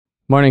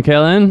Morning,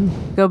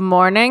 Kaylin. Good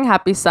morning.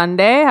 Happy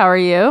Sunday. How are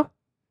you?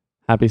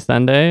 Happy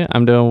Sunday.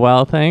 I'm doing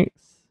well, thanks.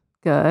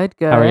 Good,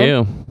 How are good.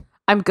 you?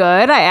 I'm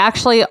good. I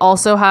actually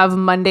also have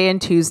Monday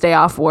and Tuesday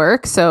off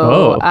work,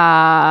 so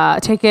Oh,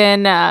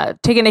 taking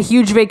a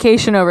huge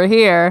vacation over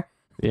here.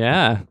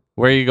 yeah.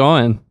 Where are you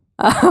going?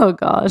 Oh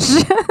gosh.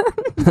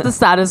 It's the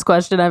saddest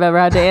question I've ever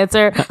had to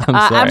answer.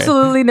 I'm sorry.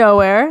 Absolutely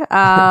nowhere.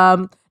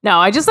 No,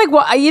 I just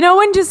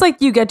when just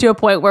like you get to a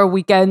point where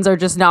weekends are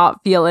just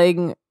not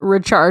feeling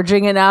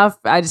recharging enough.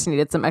 I just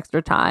needed some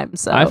extra time.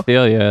 So I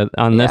feel you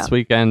on yeah. this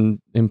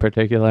weekend in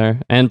particular,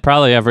 and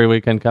probably every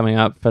weekend coming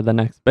up for the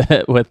next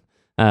bit with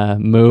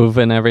move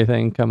and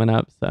everything coming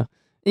up. So,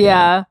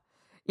 Yeah.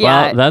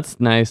 well, Yeah. that's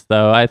nice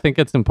though. I think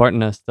it's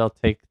important to still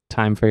take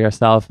time for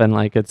yourself, and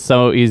like it's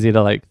so easy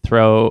to like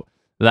throw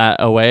that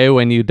away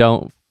when you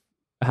don't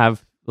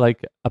have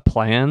like a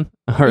plan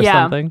or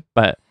Yeah. something,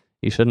 but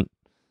you shouldn't.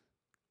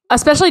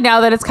 Especially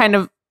now that it's kind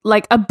of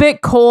like a bit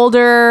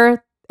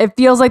colder. It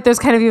feels like there's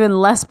kind of even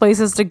less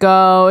places to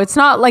go. It's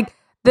not like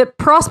the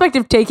prospect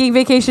of taking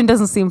vacation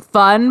doesn't seem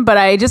fun, but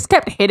I just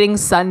kept hitting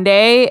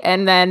Sunday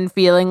and then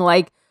feeling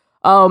like,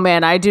 oh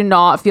man, I do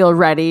not feel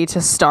ready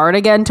to start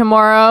again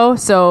tomorrow.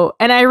 So,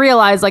 and I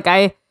realized like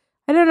I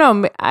don't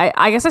know,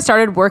 I guess I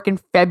started work in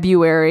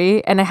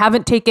February and I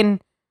haven't taken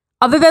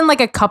other than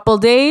like a couple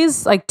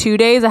days, like 2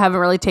 days, I haven't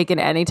really taken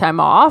any time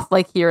off.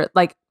 Like here,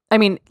 like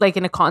in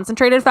a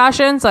concentrated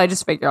fashion. So I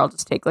just figure I'll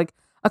just take like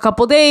a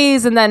couple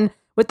days and then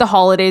with the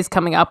holidays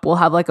coming up, we'll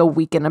have like a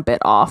week and a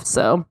bit off.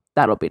 So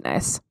that'll be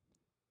nice.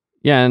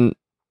 Yeah, and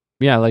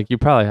yeah, like you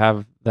probably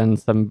have then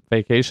some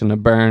vacation to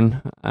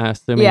burn,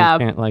 assuming Yeah. you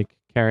can't like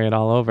carry it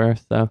all over.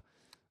 So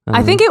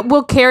I think it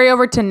will carry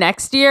over to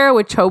next year,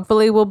 which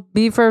hopefully will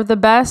be for the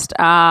best.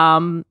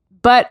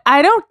 But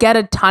I don't get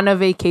a ton of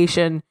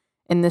vacation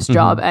in this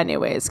job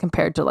anyways,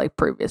 compared to like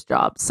previous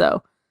jobs.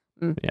 So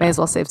may as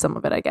well save some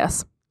of it, I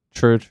guess.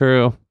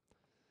 True.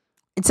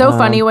 It's so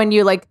funny when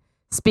you like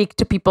speak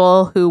to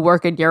people who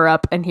work in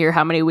Europe and hear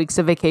how many weeks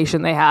of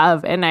vacation they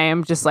have. And I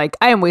am just like,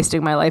 I am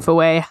wasting my life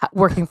away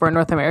working for a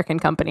North American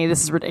company.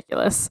 This is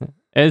ridiculous.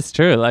 It's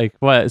true. Like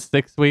what,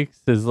 6 weeks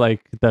is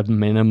like the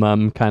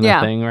minimum kind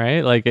of thing,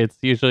 right? Like it's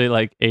usually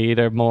like 8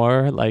 or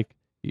more. Like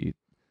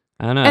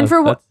I don't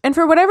know. And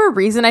for whatever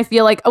reason, I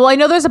feel like, well, I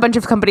know there's a bunch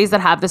of companies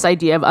that have this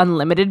idea of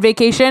unlimited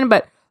vacation,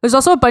 but there's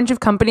also a bunch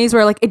of companies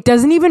where like it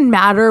doesn't even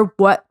matter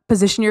what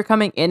position you're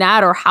coming in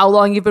at or how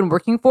long you've been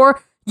working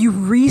for. You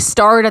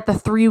restart at the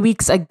 3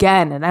 weeks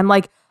again. And I'm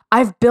like,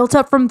 I've built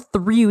up from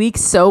 3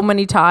 weeks so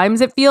many times,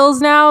 it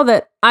feels now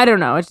that I don't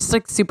know. It's just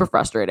like super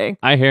frustrating.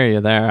 I hear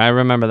you there. I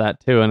remember that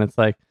too. And it's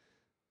like,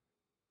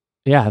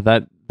 yeah,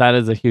 that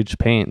is a huge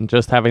pain.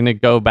 Just having to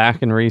go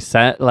back and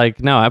reset.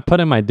 Like, no, I put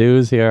in my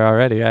dues here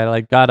already. I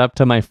like got up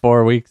to my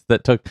 4 weeks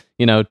that took,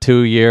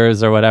 2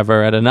 years or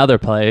whatever at another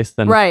place.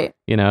 And, right.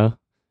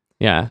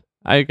 Yeah,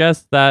 I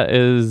guess that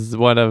is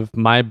one of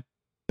my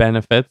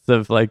benefits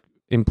of like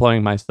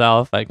employing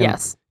myself. I can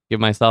give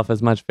myself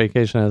as much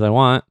vacation as I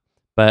want,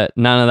 but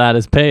none of that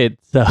is paid.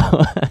 So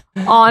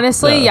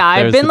honestly, so yeah,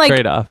 I've been like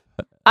trade-off.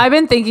 I've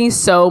been thinking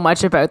so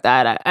much about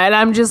that, and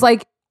I'm just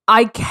like,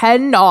 I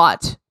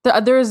cannot.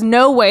 There is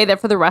no way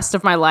that for the rest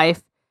of my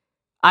life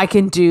I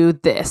can do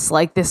this,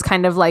 like this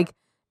kind of like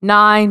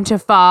 9 to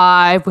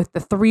 5 with the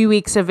 3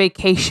 weeks of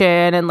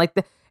vacation, and like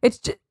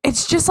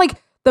it's just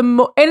like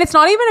and it's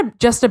not even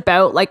just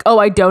about like, oh,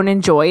 I don't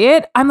enjoy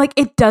it. I'm like,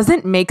 it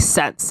doesn't make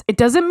sense. It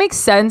doesn't make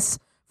sense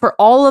for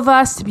all of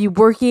us to be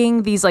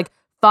working these like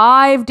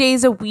 5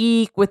 days a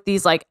week with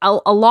these like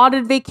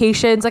allotted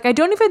vacations. Like, I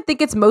don't even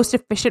think it's most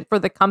efficient for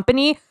the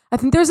company. I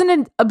think there's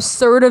an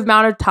absurd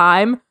amount of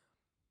time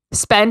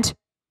spent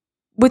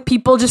with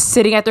people just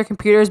sitting at their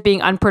computers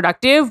being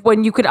unproductive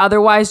when you could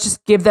otherwise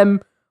just give them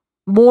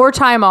more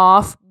time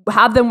off,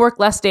 have them work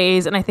less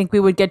days, and I think we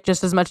would get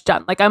just as much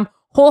done. Like, I'm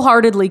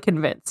wholeheartedly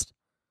convinced.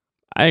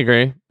 I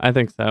agree. I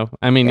think so.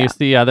 I mean, you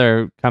see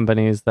other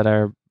companies that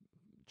are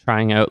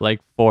trying out like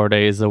 4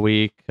 days a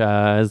week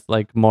as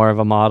like more of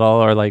a model,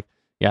 or like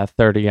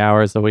 30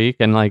 hours a week,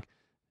 and like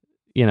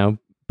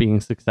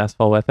being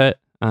successful with it.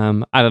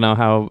 I don't know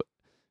how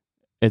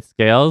it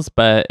scales,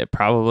 but it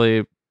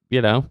probably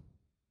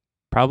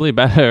probably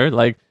better.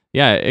 Like,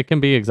 yeah, it can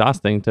be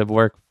exhausting to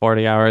work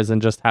 40 hours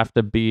and just have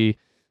to be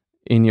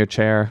in your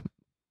chair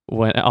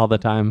all the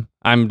time.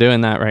 I'm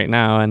doing that right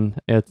now, and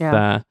it's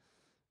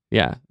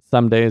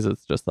some days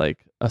it's just like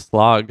a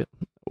slog.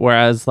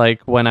 Whereas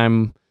like when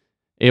I'm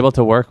able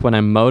to work when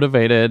I'm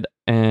motivated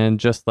and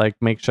just like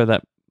make sure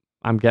that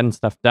I'm getting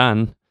stuff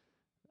done,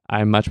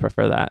 I much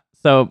prefer that.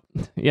 So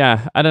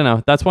yeah, I don't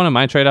know. That's one of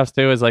my trade-offs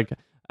too, is like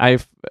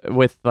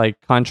with like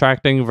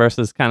contracting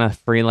versus kind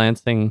of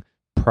freelancing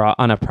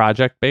on a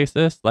project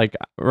basis. Like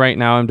right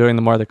now I'm doing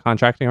the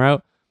contracting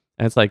route,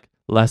 and it's like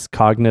less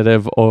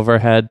cognitive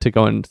overhead to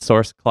go and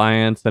source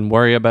clients and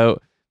worry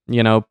about,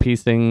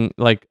 piecing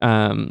like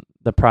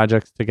the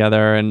projects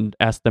together and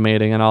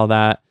estimating and all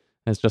that.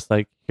 It's just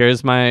like,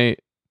 here's my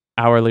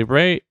hourly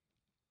rate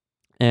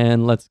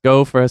and let's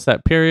go for a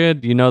set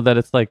period. You know that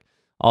it's like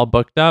all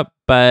booked up,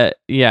 but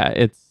yeah,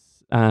 it's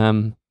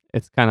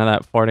it's kind of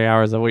that 40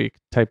 hours a week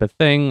type of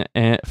thing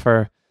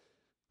for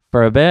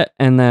a bit,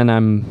 and then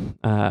I'm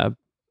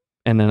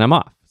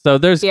off. So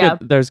there's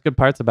good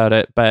parts about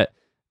it, but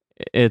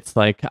it's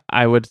like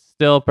I would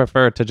still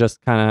prefer to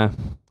just kind of,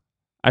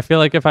 I feel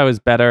like if I was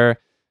better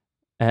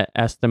at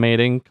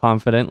estimating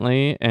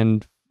confidently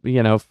and,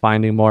 you know,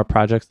 finding more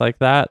projects like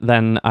that,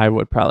 then I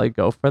would probably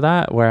go for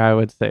that, where I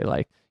would say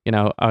like, you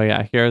know, oh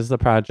yeah, here's the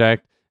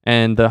project,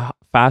 and the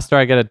faster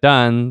I get it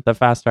done, the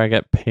faster I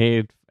get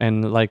paid,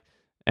 and like,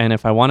 and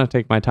if I want to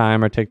take my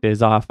time or take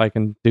days off, I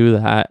can do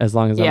that as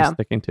long as I'm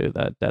sticking to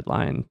the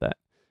deadline that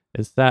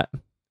is set.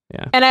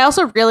 Yeah. And I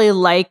also really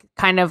like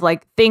kind of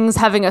like things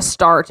having a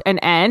start and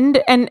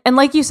end. And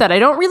like you said, I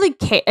don't really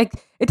care.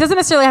 It doesn't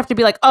necessarily have to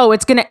be like, oh,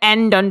 it's going to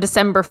end on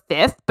December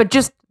 5th, but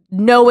just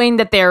knowing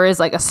that there is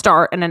like a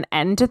start and an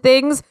end to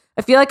things.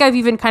 I feel like I've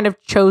even kind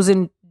of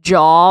chosen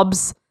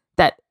jobs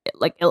that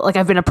like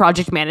I've been a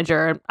project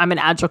manager. I'm an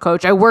agile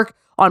coach. I work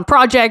on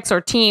projects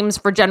or teams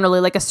for generally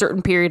like a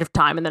certain period of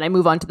time, and then I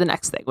move on to the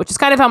next thing, which is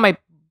kind of how my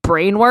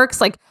brain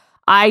works. Like,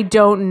 I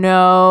don't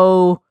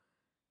know.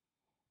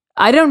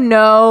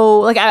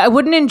 Like, I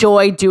wouldn't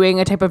enjoy doing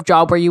a type of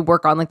job where you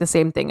work on like the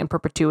same thing in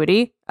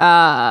perpetuity.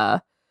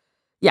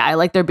 Yeah, I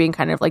like there being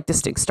kind of like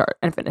distinct start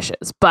and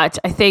finishes, but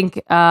I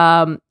think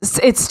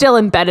it's still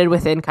embedded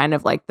within kind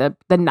of like the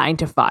 9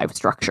 to 5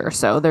 structure.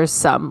 So there's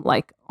some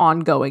like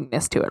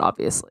ongoingness to it,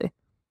 obviously.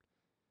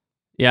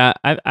 Yeah,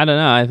 I don't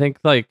know. I think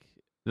like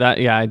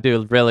that. Yeah, I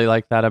do really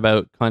like that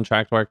about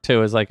contract work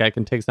too. Is like I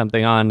can take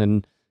something on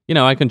and, you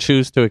know, I can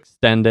choose to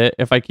extend it.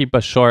 If I keep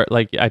a short,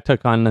 like I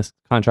took on this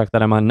contract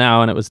that I'm on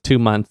now, and it was 2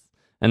 months,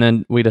 and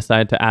then we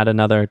decided to add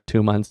another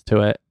 2 months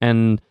to it.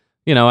 And,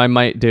 you know, I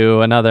might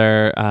do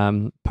another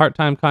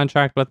part-time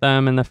contract with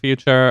them in the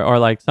future, or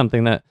like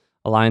something that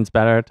aligns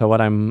better to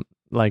what I'm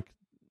like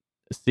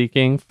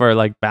seeking for,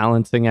 like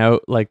balancing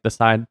out like the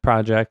side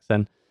projects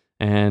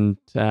and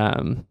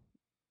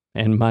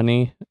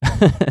money.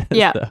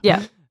 Yeah. So,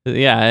 yeah.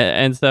 Yeah.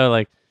 And so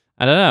like,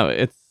 I don't know.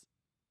 It's,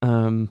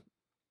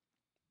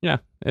 yeah,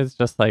 it's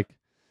just like,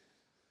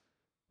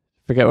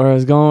 forget where I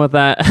was going with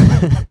that.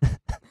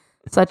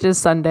 Such as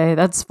Sunday.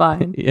 That's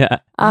fine. Yeah.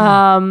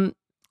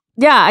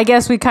 Yeah, I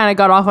guess we kind of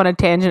got off on a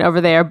tangent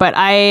over there, but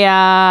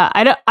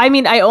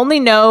I only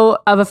know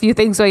of a few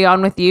things going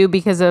on with you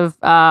because of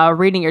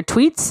reading your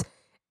tweets.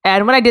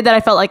 And when I did that,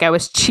 I felt like I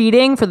was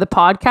cheating for the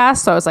podcast.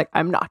 So I was like,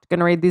 I'm not going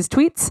to read these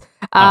tweets.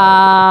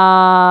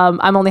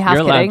 I'm only half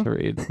kidding. You're allowed to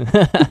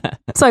read.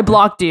 So I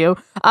blocked you.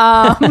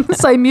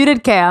 So I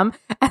muted Cam.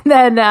 And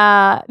then,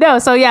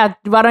 so yeah,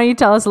 why don't you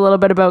tell us a little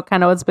bit about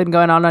kind of what's been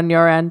going on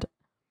your end?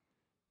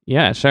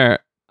 Yeah, sure.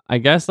 I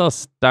guess I'll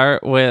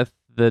start with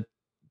the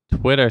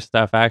Twitter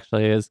stuff.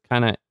 Actually is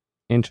kind of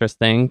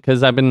interesting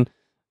because I've been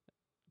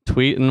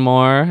tweeting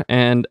more,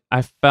 and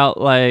I feel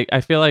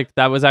like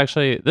that was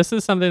actually, this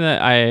is something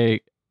that I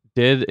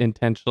did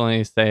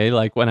intentionally say,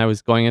 like when I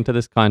was going into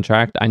this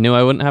contract, I knew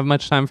I wouldn't have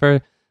much time for,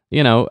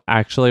 you know,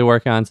 actually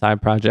working on side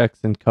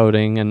projects and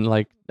coding and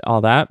like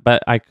all that,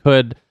 but I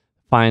could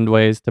find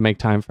ways to make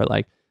time for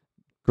like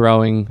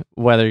growing,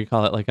 whether you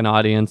call it like an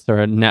audience or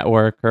a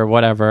network or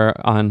whatever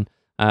on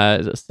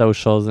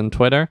socials and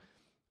Twitter.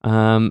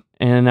 And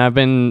I've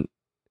been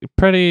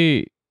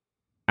pretty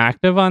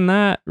active on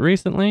that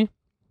recently,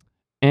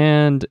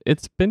 and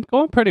it's been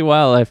going pretty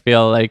well. I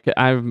feel like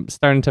I'm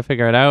starting to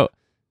figure it out.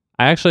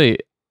 I actually,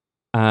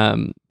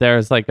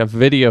 there's like a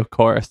video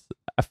course.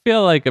 I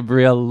feel like a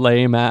real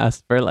lame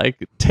ass for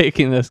like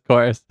taking this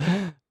course,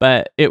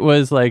 but it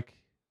was like,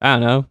 I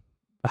don't know,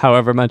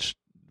 however much,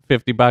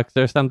 $50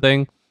 or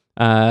something.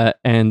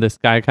 And this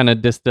guy kind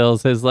of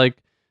distills his like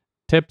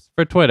tips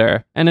for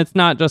Twitter. And it's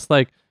not just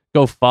like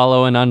go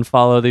follow and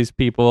unfollow these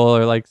people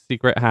or like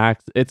secret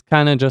hacks. It's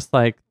kind of just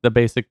like the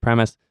basic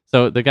premise.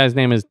 So the guy's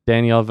name is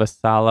Daniel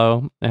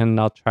Vassallo, and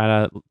I'll try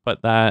to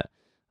put that,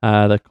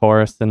 the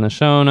course in the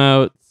show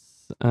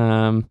notes.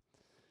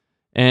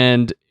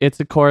 And it's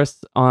a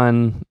course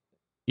on,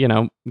 you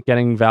know,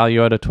 getting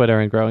value out of Twitter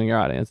and growing your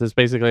audience. It's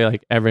basically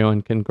like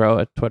everyone can grow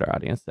a Twitter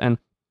audience. And,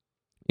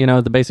 you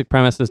know, the basic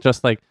premise is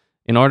just like,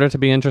 in order to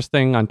be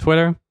interesting on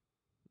Twitter,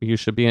 you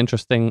should be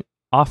interesting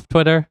off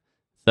Twitter.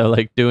 So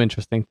like do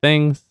interesting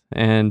things.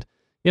 And,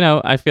 you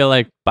know, I feel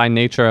like by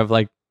nature of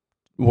like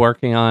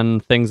working on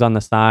things on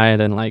the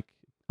side and like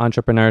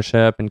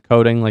entrepreneurship and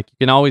coding, like you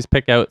can always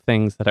pick out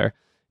things that are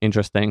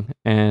interesting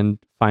and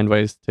find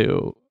ways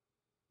to,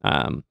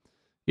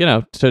 you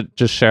know, to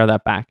just share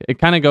that back. It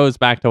kind of goes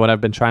back to what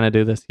I've been trying to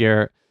do this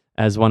year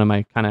as one of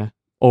my kind of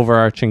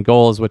overarching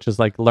goals, which is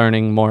like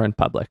learning more in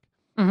public.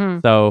 Mm-hmm.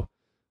 So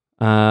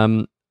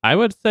I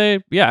would say,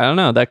 yeah, I don't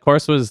know, that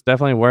course was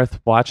definitely worth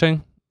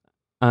watching,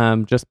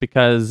 just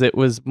because it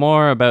was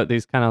more about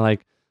these kind of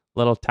like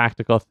little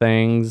tactical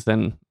things,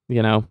 and,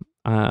 you know,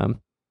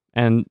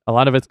 and a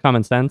lot of it's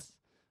common sense.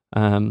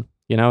 You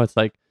know, it's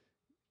like,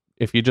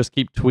 if you just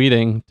keep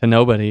tweeting to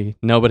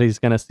nobody's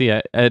going to see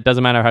it. It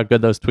doesn't matter how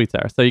good those tweets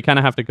are. So you kind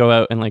of have to go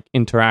out and like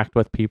interact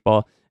with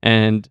people,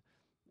 and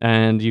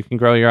you can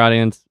grow your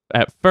audience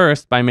at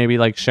first by maybe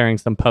like sharing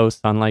some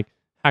posts on like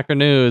Hacker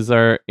News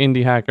or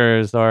Indie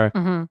Hackers or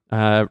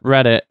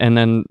Reddit, and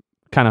then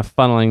kind of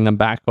funneling them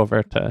back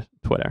over to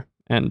Twitter.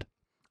 And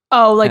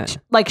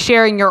like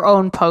sharing your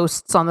own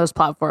posts on those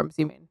platforms,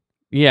 you mean?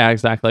 Yeah,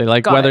 exactly.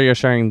 Like whether you're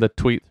sharing the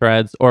tweet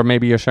threads or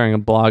maybe you're sharing a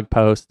blog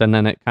post, and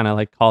then it kind of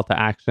like call to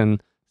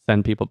action,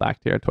 send people back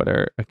to your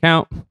Twitter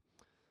account.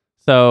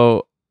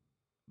 So,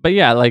 but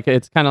yeah, like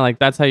it's kind of like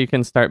that's how you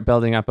can start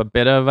building up a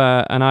bit of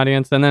an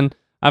audience. And then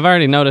I've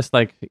already noticed,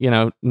 like,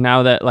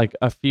 now that like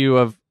a few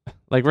of,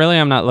 like, really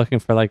I'm not looking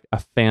for like a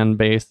fan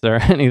base or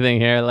anything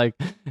here. Like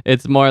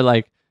it's more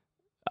like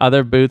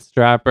other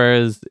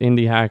bootstrappers,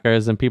 indie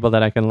hackers, and people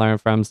that I can learn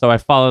from. So I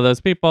follow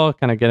those people,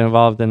 kind of get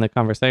involved in the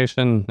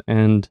conversation,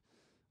 and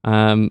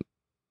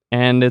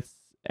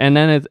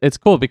it's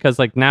cool because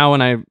like now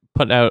when I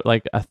put out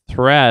like a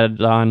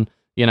thread on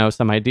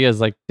some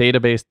ideas like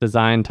database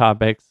design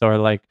topics or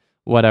like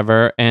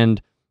whatever,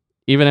 and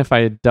even if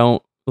I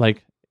don't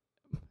like,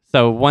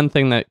 so one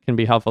thing that can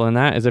be helpful in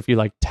that is if you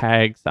like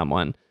tag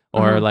someone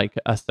or like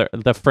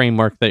the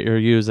framework that you're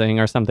using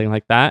or something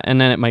like that,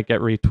 and then it might get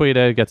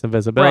retweeted, get some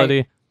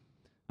visibility.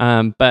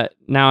 Right. But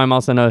now I'm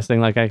also noticing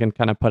like I can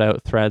kind of put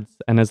out threads,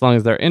 and as long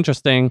as they're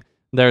interesting,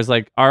 there's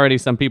like already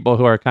some people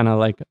who are kind of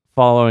like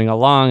following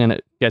along, and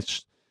it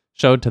gets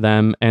showed to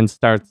them and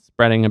starts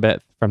spreading a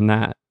bit from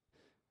that.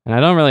 And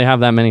I don't really have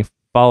that many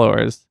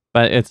followers,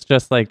 but it's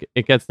just like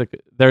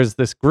there's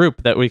this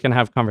group that we can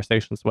have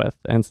conversations with,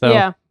 and so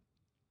yeah,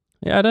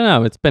 I don't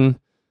know.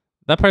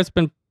 That part's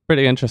been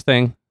pretty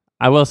interesting.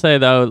 I will say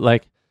though,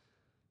 like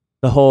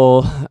the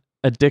whole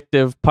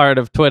addictive part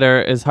of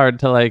Twitter is hard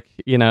to like,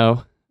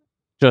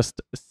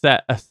 just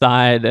set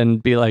aside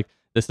and be like,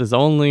 this is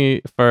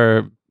only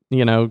for,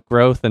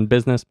 growth and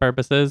business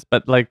purposes.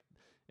 But like,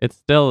 it's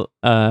still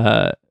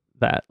that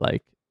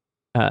like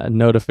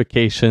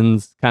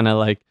notifications kind of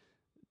like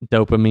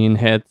dopamine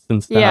hits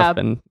and stuff. Yeah.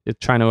 And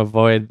trying to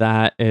avoid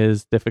that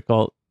is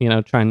difficult,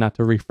 trying not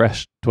to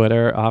refresh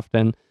Twitter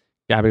often.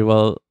 Gabby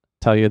will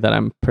tell you that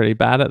I'm pretty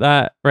bad at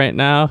that right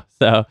now.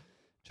 So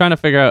trying to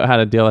figure out how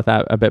to deal with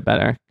that a bit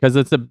better, because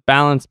it's a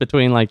balance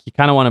between like you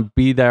kind of want to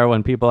be there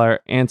when people are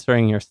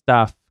answering your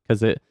stuff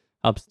because it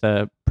helps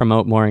to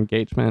promote more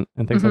engagement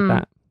and things like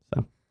that.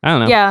 So I don't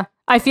know. Yeah.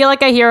 I feel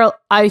like I hear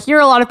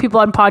a lot of people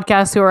on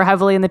podcasts who are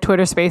heavily in the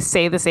Twitter space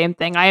say the same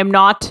thing. I am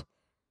not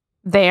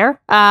there.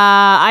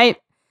 I'm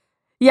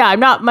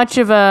not much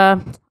of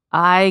a,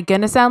 I'm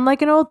gonna sound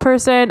like an old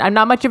person. I'm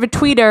not much of a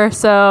tweeter,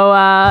 so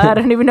I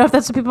don't even know if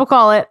that's what people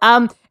call it.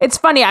 It's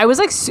funny. I was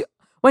like,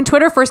 when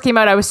Twitter first came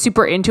out, I was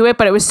super into it,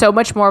 but it was so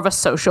much more of a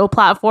social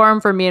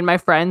platform for me and my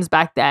friends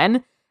back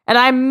then. And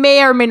I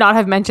may or may not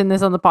have mentioned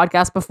this on the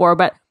podcast before,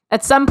 but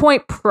at some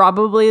point,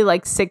 probably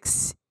like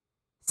six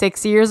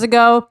years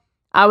ago,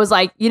 I was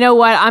like, you know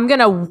what? I'm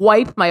gonna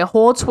wipe my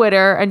whole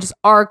Twitter and just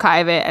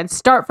archive it and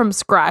start from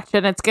scratch,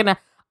 and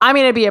I'm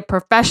going to be a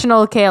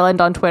professional Kayland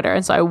on Twitter.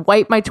 And so I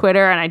wiped my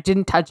Twitter and I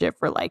didn't touch it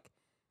for like,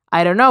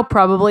 I don't know,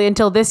 probably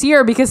until this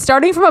year, because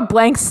starting from a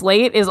blank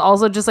slate is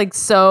also just like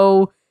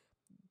so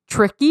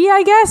tricky,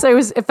 I guess.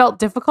 It felt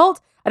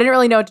difficult. I didn't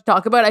really know what to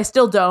talk about. I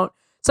still don't.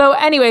 So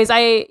anyways,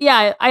 I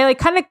like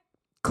kind of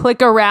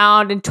click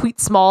around and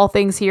tweet small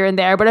things here and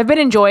there, but I've been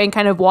enjoying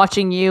kind of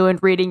watching you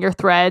and reading your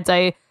threads.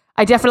 I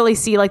definitely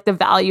see like the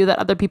value that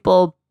other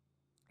people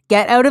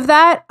get out of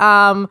that.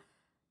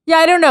 Yeah,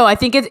 I don't know. I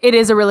think it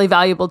is a really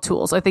valuable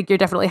tool. So I think you're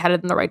definitely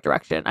headed in the right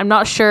direction. I'm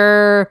not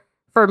sure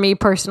for me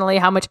personally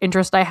how much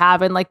interest I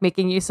have in like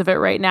making use of it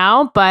right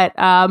now, but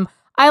I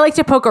like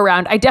to poke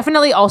around. I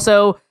definitely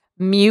also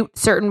mute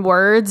certain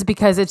words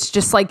because it's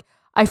just like,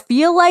 I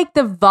feel like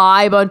the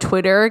vibe on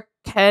Twitter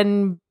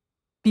can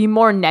be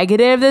more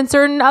negative than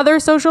certain other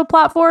social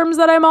platforms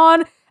that I'm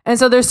on. And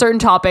so there's certain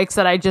topics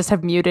that I just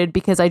have muted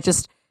because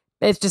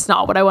it's just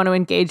not what I want to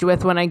engage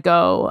with when I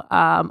go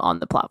on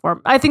the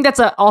platform. I think that's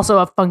also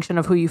a function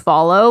of who you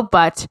follow.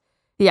 But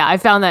yeah, I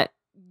found that,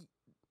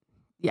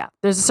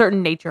 there's a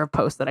certain nature of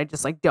posts that I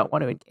just like don't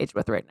want to engage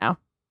with right now.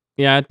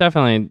 Yeah, it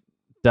definitely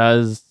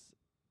does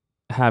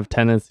have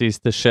tendencies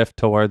to shift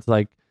towards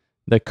like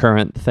the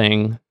current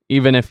thing.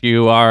 Even if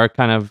you are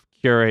kind of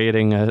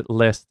curating a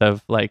list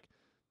of like,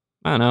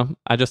 I don't know,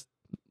 I just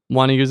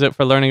want to use it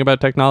for learning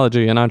about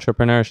technology and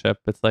entrepreneurship.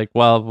 It's like,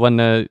 well, when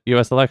the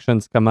US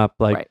elections come up,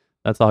 like, right.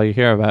 That's all you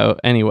hear about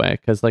anyway,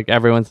 because like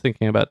everyone's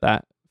thinking about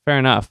that. Fair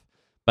enough.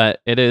 But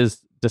it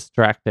is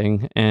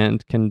distracting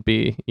and can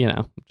be,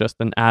 just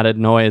an added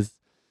noise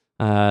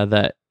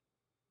that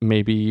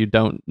maybe you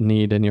don't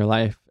need in your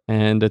life.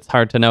 And it's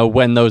hard to know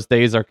when those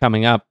days are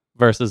coming up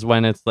versus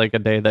when it's like a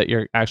day that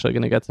you're actually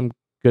going to get some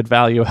good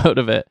value out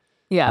of it.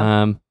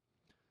 Yeah.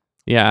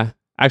 Yeah.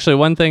 Actually,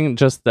 one thing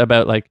just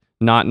about like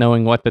not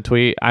knowing what to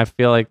tweet, I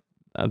feel like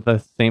the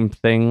same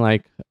thing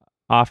like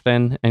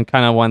often, and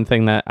kind of one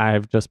thing that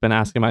I've just been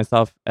asking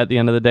myself at the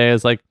end of the day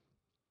is like,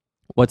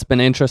 what's been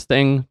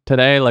interesting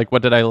today? Like,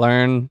 what did I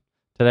learn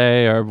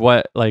today? Or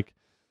what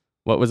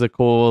was a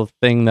cool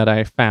thing that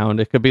I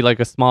found? It could be like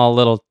a small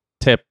little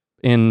tip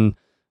in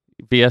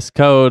VS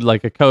Code,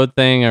 like a code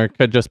thing, or it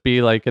could just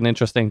be like an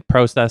interesting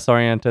process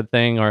oriented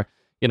thing. Or,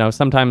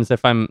 sometimes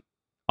if I'm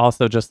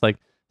also just like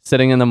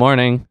sitting in the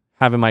morning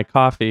having my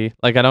coffee.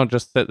 Like I don't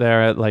just sit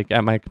there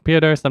at my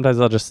computer. Sometimes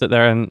I'll just sit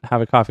there and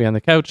have a coffee on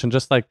the couch and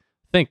just like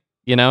think,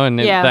 and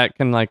that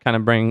can like kind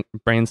of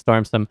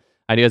brainstorm some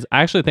ideas.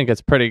 I actually think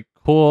it's pretty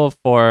cool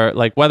for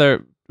like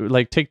whether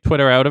like take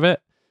Twitter out of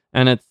it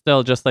and it's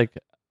still just like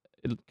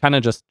kind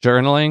of just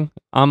journaling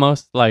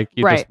almost, like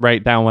you just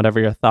write down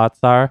whatever your thoughts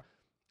are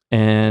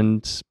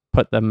and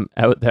put them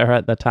out there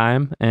at the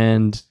time,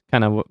 and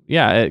kind of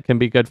it can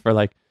be good for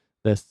like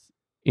this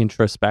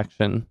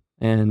introspection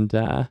and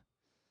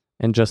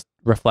just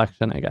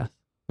reflection, I guess.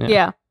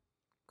 Yeah.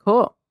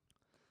 Cool.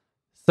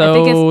 So I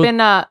think it's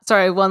been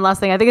sorry, one last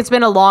thing. I think it's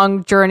been a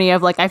long journey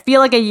of like, I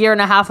feel like a year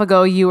and a half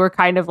ago you were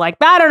kind of like,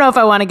 I don't know if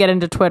I want to get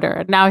into Twitter,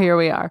 and now here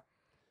we are.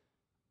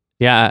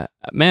 Yeah,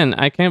 man,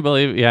 I can't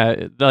believe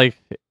like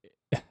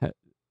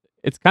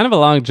it's kind of a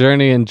long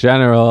journey in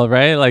general,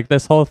 right? Like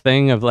this whole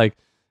thing of like,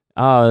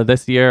 oh,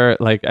 this year,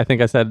 like I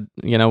think I said,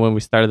 when we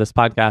started this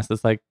podcast,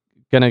 it's like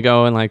gonna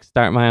go and like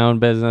start my own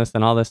business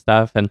and all this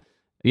stuff, and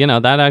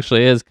that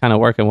actually is kind of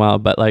working well,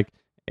 but like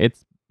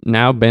it's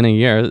now been a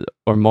year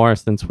or more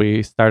since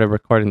we started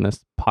recording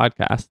this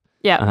podcast.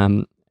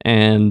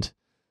 And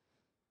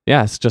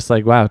it's just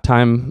like, wow,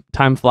 time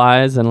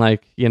flies, and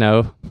like,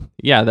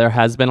 there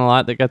has been a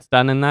lot that gets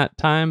done in that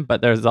time,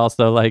 but there's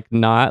also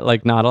not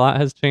a lot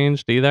has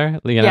changed either.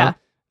 It's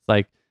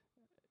like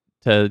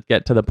to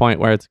get to the point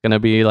where it's going to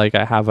be like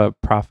I have a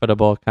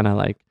profitable kind of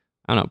like,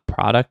 I don't know,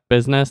 product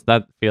business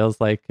that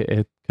feels like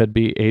it could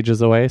be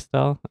ages away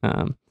still.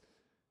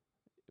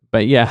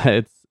 But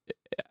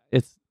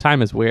it's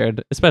time is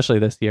weird, especially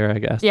this year, I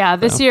guess. Yeah,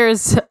 this year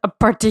is a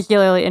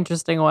particularly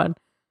interesting one.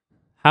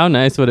 How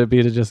nice would it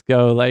be to just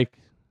go like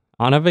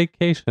on a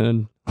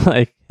vacation,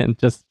 like, and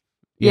just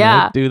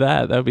do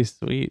that? That'd be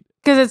sweet.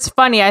 Because it's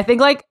funny, I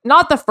think like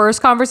not the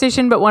first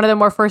conversation, but one of the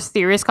more first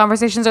serious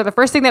conversations, or the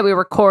first thing that we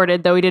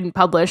recorded, though we didn't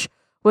publish,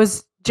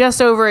 was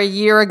just over a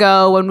year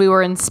ago when we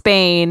were in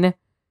Spain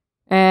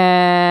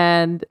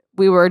and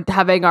we were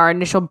having our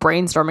initial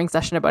brainstorming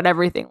session about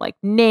everything, like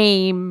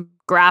name,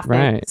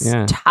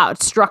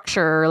 graphics,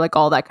 structure, like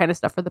all that kind of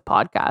stuff for the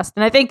podcast.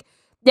 And I think,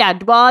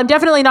 I'm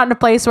definitely not in a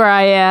place where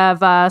I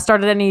have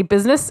started any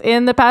business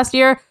in the past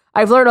year.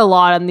 I've learned a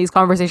lot, and these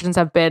conversations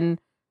have been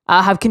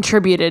have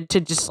contributed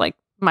to just like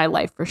my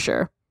life for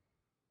sure.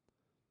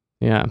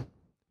 Yeah,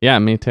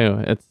 me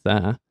too. It's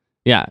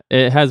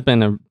it has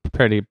been a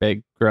pretty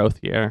big growth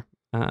year,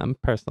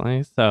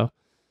 personally. So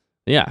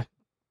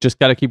just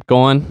got to keep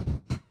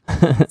going.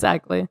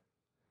 Exactly.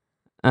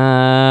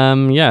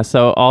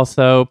 So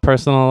also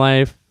personal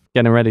life,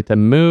 getting ready to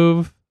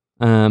move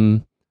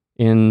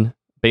in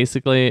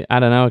basically, I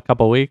don't know, a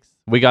couple weeks.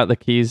 We got the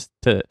keys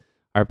to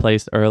our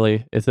place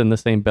early. It's in the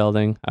same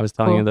building. I was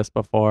telling you this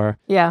before.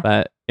 Yeah.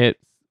 But it's,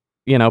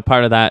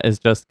 part of that is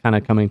just kind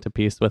of coming to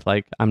peace with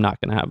like, I'm not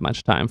going to have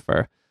much time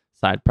for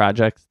side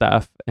project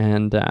stuff.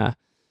 And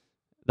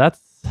that's,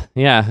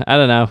 I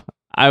don't know.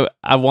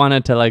 I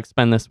wanted to like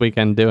spend this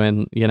weekend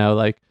doing,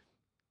 like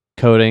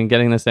coding,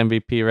 getting this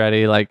MVP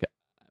ready, like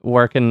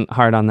working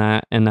hard on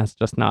that. And that's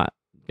just not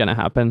gonna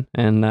happen,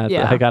 and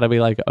I gotta be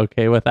like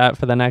okay with that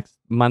for the next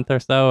month or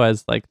so,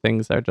 as like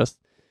things are just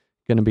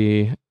gonna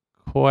be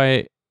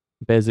quite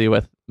busy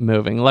with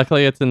moving.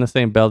 Luckily it's in the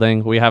same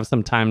building, we have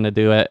some time to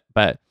do it,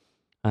 but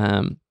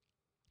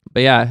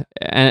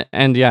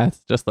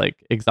it's just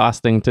like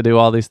exhausting to do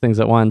all these things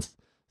at once.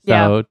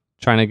 So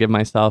trying to give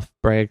myself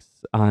breaks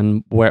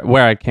on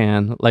where I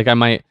can. Like I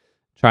might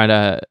try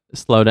to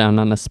slow down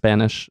on the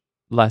Spanish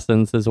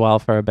lessons as well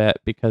for a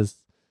bit, because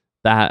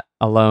that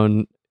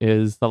alone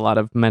is a lot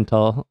of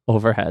mental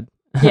overhead.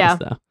 Yeah,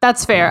 so,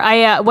 that's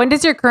fair. When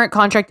does your current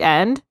contract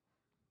end?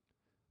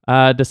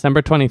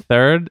 December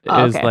 23rd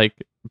is like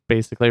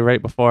basically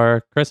right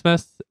before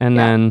Christmas, and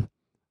then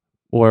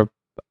we're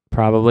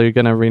probably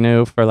gonna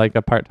renew for like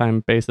a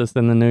part-time basis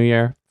in the new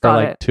year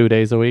for 2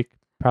 days a week.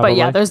 Probably.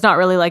 But there's not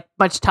really like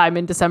much time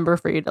in December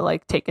for you to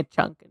like take a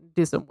chunk and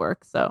do some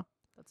work, so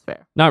that's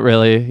fair. Not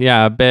really.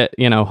 Yeah, a bit.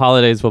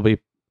 Holidays will be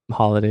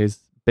holidays.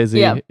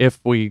 Busy if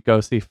we go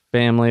see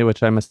family,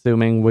 which I'm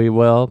assuming we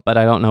will, but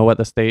I don't know what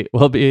the state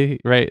will be,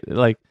 right?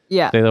 Like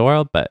state of the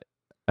world, but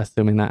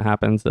assuming that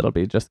happens, it'll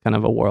be just kind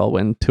of a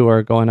whirlwind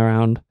tour going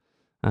around.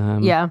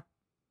 And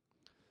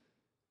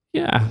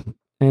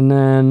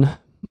then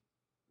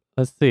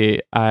let's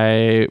see,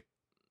 I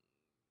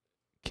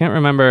can't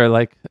remember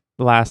like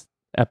last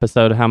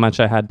episode how much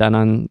I had done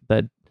on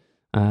the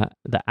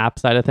app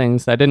side of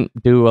things. I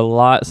didn't do a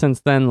lot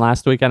since then.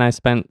 Last weekend I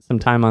spent some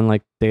time on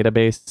like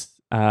database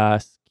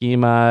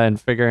schema and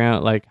figuring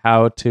out like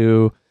how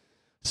to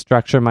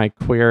structure my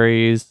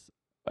queries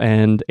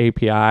and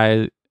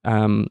API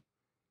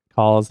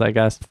calls, I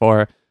guess,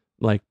 for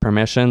like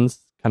permissions,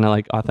 kind of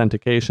like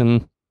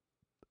authentication,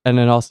 and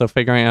then also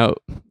figuring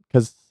out,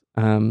 because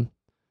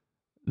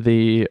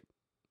the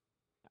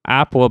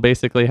app will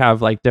basically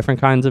have like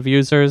different kinds of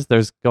users.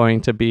 There's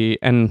going to be,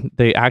 and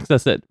they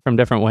access it from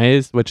different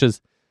ways, which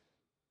is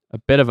a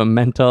bit of a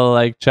mental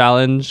like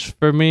challenge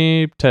for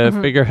me to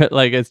figure it.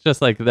 Like it's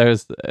just like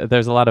there's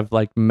a lot of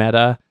like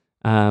meta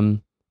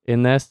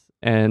in this,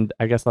 and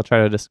I guess I'll try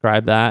to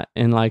describe that.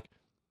 In like,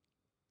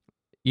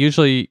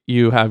 usually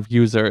you have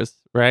users,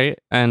 right?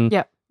 And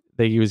Yep.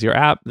 they use your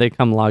app, they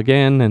come log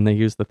in and they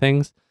use the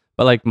things.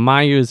 But like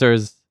my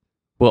users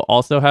will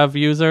also have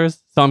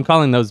users. So I'm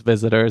calling those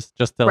visitors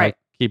just to like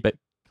keep it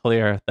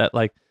clear that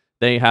like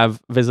they have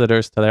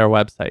visitors to their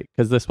website,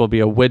 because this will be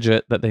a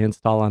widget that they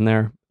install on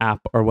their app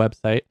or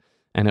website,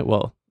 and it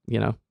will,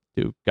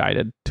 do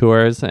guided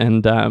tours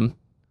and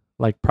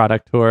like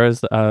product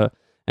tours.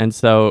 And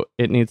so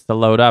it needs to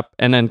load up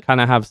and then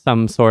kind of have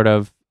some sort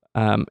of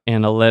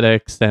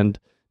analytics and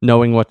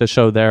knowing what to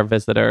show their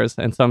visitors.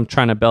 And so I'm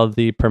trying to build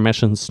the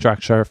permission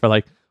structure for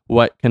like,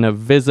 what can a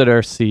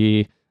visitor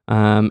see,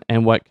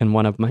 and what can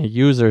one of my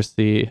users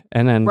see,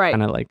 and then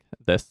kind of like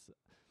this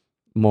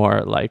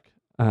more like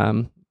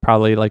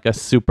probably like a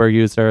super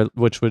user,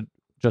 which would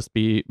just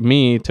be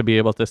me, to be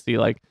able to see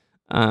like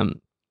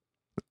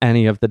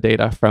any of the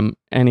data from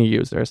any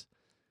users.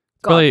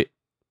 Really,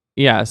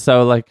 yeah.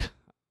 So like,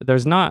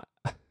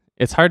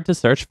 it's hard to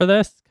search for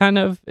this kind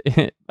of,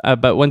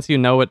 but once you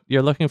know what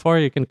you're looking for,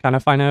 you can kind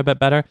of find out a bit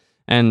better.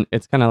 And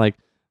it's kind of like,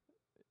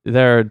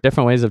 there are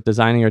different ways of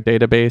designing your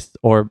database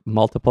or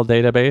multiple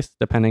database,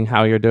 depending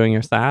how you're doing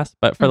your SaaS.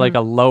 But for like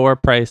a lower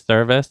price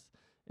service,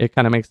 it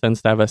kind of makes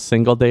sense to have a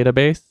single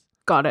database.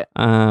 Got it.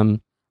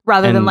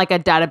 Rather than like a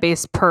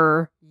database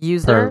per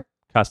user, per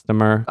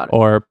customer,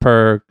 or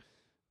per,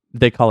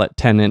 they call it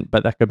tenant,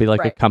 but that could be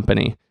like a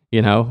company,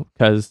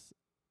 because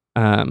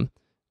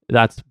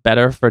that's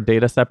better for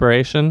data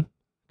separation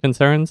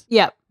concerns.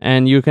 Yep.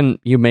 And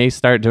you may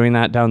start doing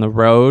that down the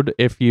road.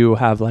 If you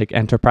have like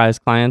enterprise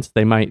clients,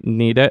 they might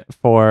need it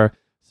for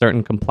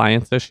certain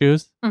compliance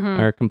issues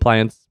or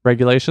compliance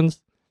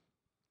regulations.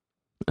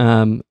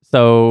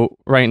 So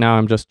right now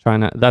I'm just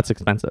that's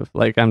expensive.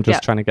 Like I'm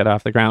just trying to get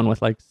off the ground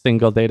with like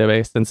single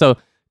database. And so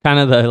kind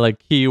of the like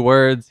key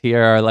words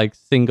here are like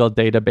single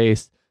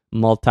database,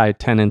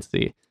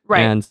 multi-tenancy.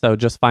 Right. And so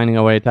just finding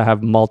a way to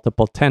have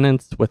multiple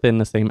tenants within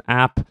the same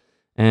app.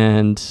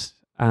 And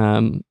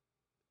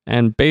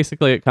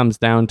basically it comes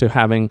down to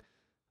having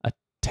a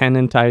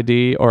tenant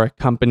ID or a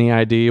company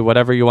ID,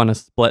 whatever you want to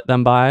split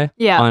them by,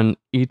 on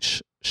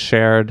each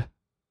shared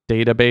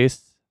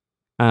database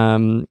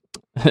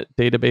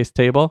database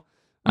table,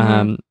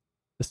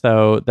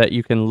 so that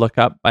you can look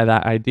up by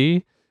that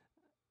ID,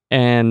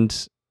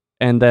 and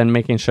then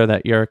making sure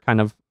that you're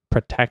kind of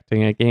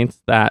protecting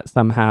against that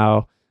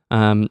somehow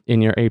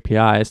in your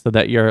API, so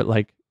that your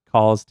like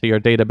calls to your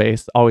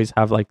database always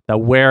have like the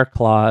where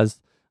clause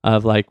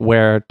of like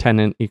where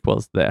tenant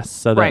equals this,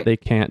 so that they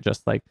can't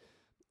just like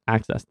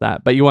access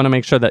that. But you want to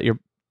make sure that your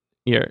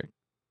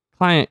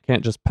client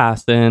can't just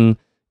pass in,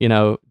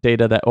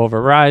 data that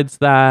overrides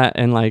that,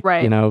 and like,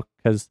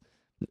 because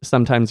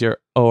sometimes your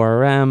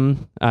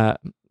ORM,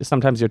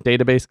 sometimes your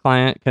database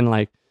client can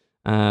like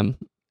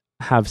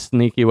have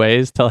sneaky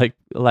ways to like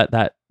let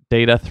that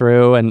data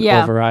through and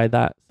override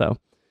that. So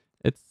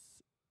it's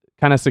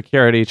kind of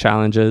security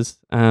challenges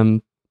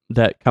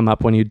that come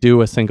up when you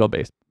do a single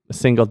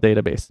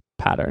database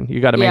pattern. You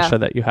got to make sure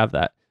that you have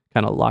that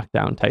kind of locked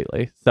down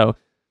tightly. So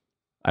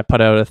I put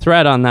out a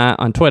thread on that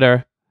on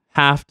Twitter,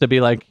 half to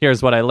be like,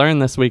 here's what I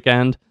learned this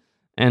weekend,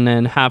 and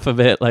then half of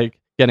it like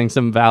getting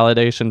some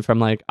validation from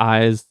like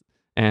eyes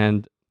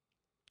and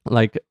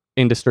like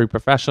industry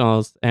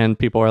professionals, and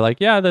people were like,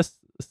 yeah, this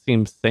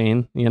seems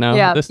sane,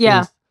 this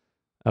seems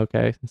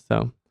okay.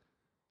 So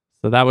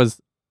that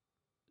was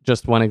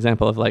just one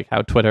example of like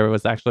how Twitter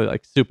was actually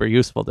like super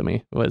useful to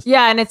me.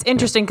 And it's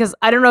interesting because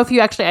I don't know if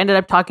you actually ended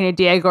up talking to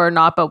Diego or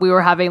not, but we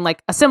were having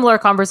like a similar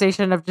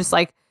conversation of just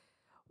like,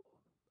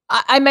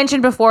 I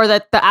mentioned before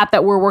that the app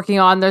that we're working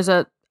on, there's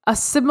a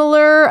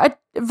similar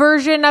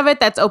version of it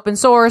that's open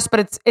source,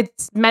 but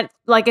it's meant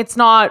like, it's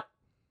not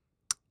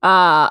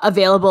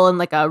available in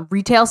like a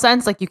retail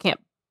sense. Like you can't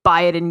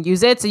buy it and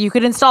use it, so you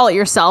could install it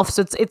yourself.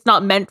 So it's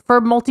not meant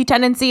for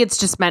multi-tenancy. It's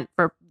just meant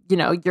for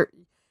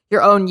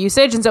your own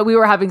usage. And so we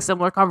were having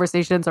similar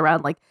conversations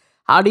around like,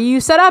 how do you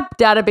set up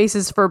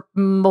databases for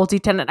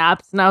multi-tenant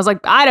apps? And I was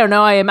like, I don't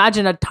know. I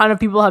imagine a ton of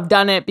people have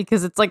done it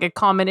because it's like a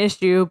common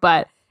issue,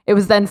 but it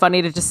was then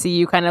funny to just see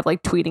you kind of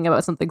like tweeting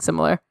about something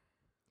similar.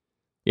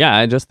 Yeah,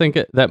 I just think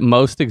that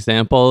most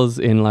examples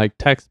in like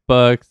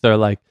textbooks or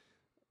like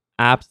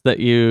apps that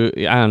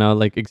I don't know,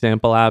 like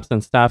example apps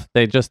and stuff,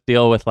 they just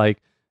deal with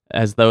like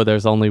as though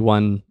there's only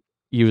one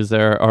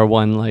user or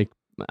one like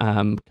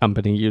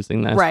company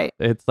using this. Right.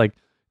 It's like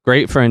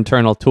great for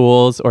internal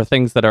tools or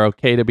things that are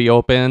okay to be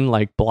open,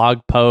 like blog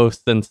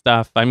posts and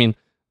stuff. I mean,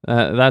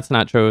 that's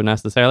not true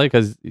necessarily,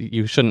 because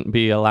you shouldn't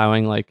be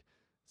allowing like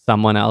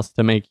someone else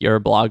to make your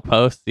blog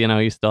posts.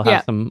 You still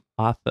have some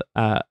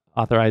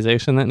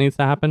authorization that needs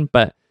to happen.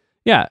 But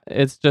yeah,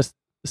 it's just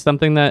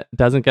something that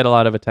doesn't get a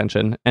lot of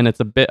attention, and it's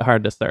a bit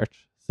hard to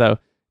search. So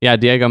yeah,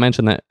 Diego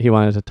mentioned that he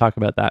wanted to talk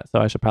about that, so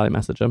I should probably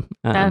message him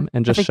and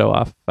just show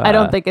off. I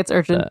don't think it's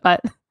urgent,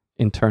 but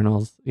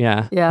internals.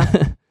 Yeah.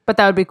 But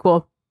that would be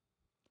cool.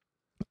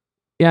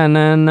 Yeah, and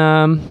then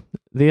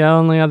the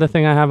only other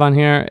thing I have on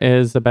here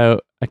is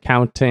about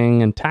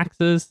accounting and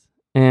taxes,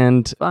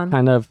 and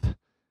kind of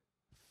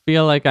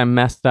feel like I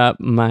messed up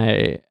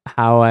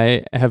how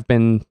I have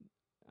been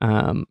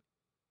invoicing,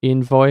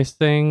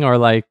 or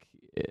like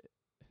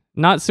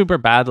not super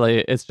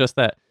badly. It's just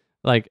that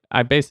like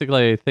I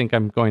basically think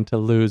I'm going to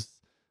lose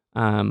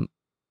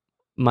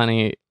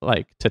money.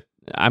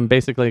 I'm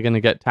basically going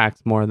to get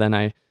taxed more than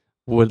I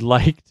would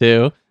like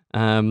to.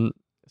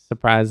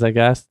 Surprise, I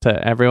guess,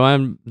 to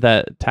everyone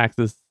that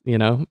taxes,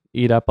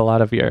 eat up a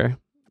lot of your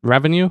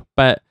revenue,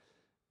 but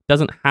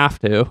doesn't have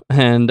to.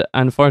 And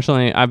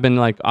unfortunately, I've been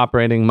like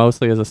operating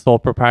mostly as a sole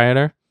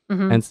proprietor.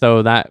 Mm-hmm. And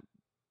so that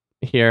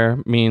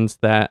here means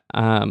that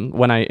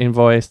when I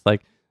invoice,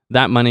 like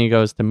that money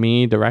goes to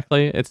me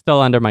directly. It's still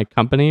under my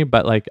company,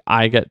 but like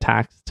I get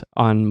taxed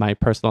on my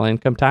personal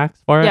income tax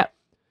for it. Yep.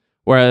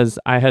 Whereas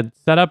I had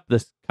set up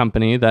this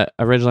company that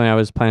originally I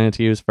was planning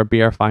to use for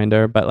Beer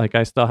Finder, but like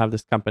I still have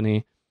this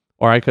company,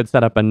 or I could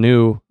set up a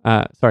new,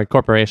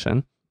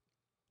 corporation.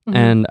 Mm-hmm.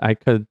 And I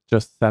could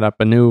just set up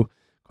a new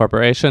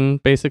corporation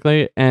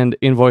basically and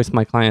invoice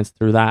my clients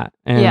through that.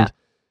 And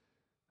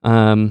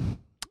and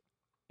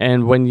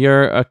when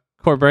you're a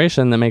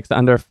corporation that makes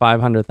under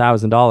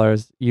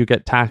 $500,000, you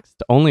get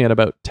taxed only at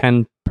about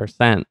 10%.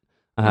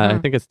 I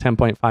think it's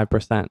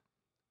 10.5%.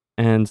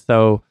 And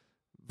so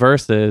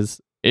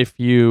versus if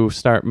you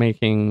start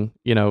making,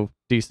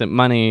 decent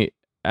money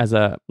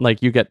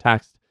you get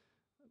taxed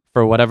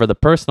for whatever the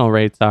personal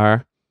rates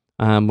are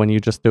when you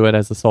just do it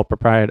as a sole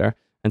proprietor.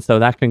 And so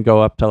that can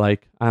go up to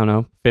like, I don't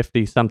know,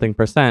 50 something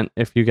percent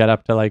if you get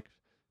up to like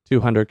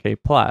 200K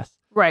plus.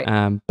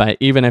 Right. But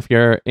even if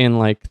you're in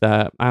like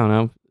the, I don't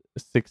know,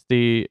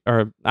 60,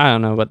 or I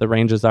don't know what the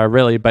ranges are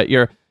really, but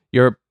you're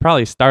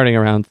probably starting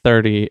around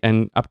 30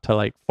 and up to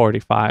like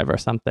 45 or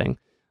something.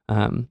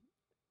 And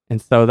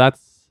so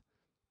that's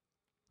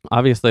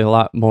obviously a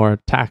lot more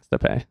tax to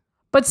pay.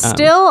 But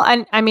still,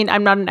 I mean,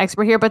 I'm not an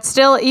expert here, but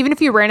still, even if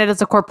you ran it as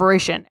a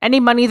corporation, any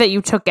money that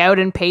you took out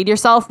and paid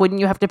yourself, wouldn't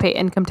you have to pay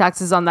income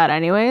taxes on that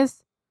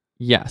anyways?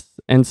 Yes.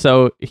 And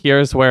so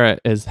here's where it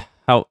is.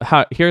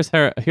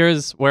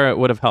 Here's where it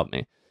would have helped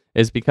me,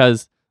 is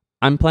because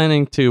I'm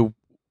planning to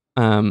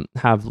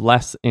have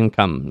less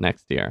income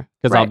next year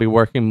because I'll be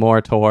working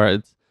more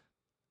towards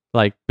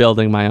like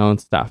building my own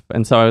stuff.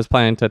 And so I was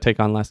planning to take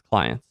on less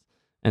clients.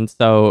 And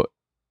so,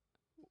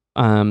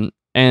 and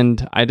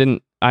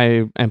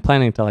I am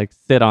planning to like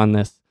sit on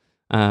this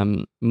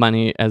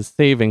money as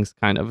savings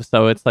kind of.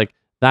 So it's like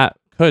that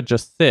could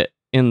just sit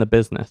in the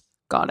business.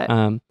 Got it.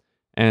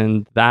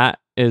 And that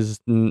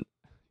is,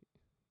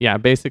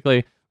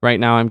 basically right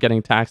now I'm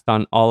getting taxed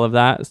on all of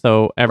that.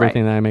 So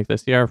everything that I make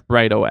this year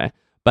right away.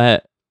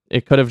 But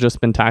it could have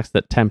just been taxed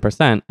at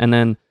 10%. And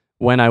then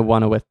when I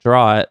want to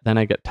withdraw it, then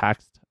I get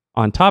taxed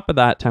on top of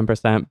that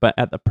 10%, but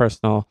at the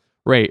personal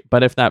rate.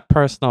 But if that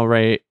personal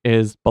rate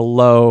is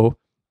below,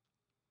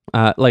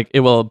 it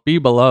will be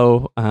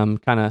below kind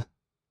of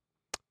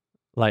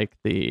like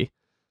the,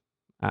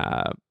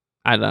 I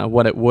don't know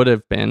what it would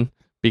have been,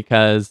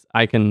 because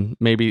I can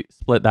maybe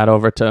split that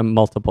over to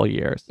multiple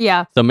years.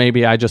 Yeah. So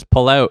maybe I just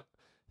pull out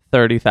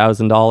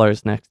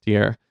 $30,000 next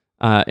year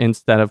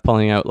instead of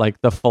pulling out like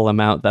the full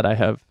amount that I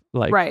have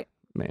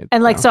made.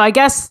 And like, so I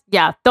guess,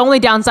 the only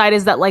downside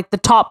is that like the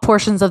top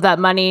portions of that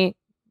money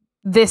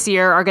this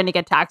year are going to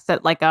get taxed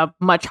at like a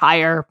much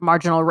higher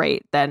marginal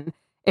rate than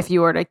if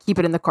you were to keep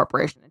it in the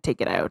corporation and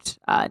take it out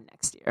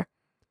next year.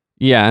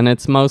 Yeah. And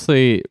it's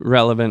mostly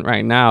relevant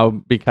right now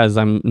because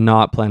I'm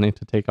not planning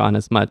to take on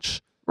as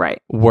much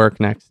work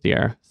next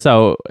year.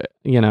 So,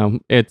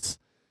 it's,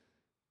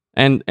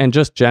 and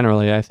just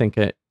generally, I think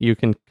you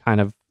can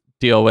kind of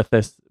deal with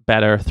this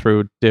better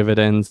through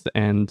dividends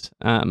and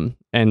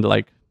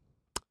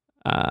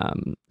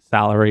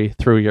salary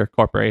through your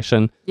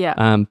corporation.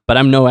 Yeah. But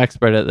I'm no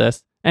expert at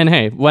this. And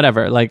hey,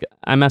 whatever, like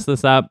I messed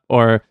this up,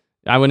 or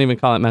I wouldn't even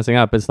call it messing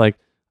up. It's like,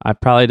 I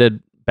probably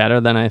did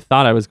better than I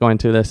thought I was going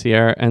to this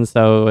year. And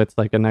so it's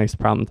like a nice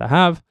problem to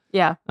have.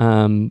 Yeah.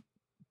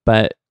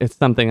 But it's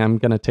something I'm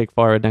going to take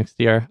forward next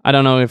year. I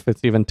don't know if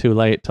it's even too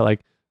late to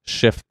like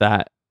shift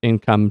that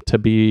income to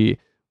be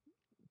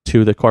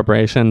to the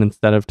corporation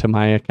instead of to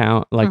my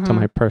account, like to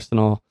my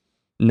personal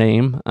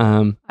name.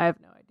 I have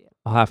no idea.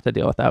 I'll have to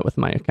deal with that with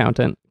my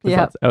accountant because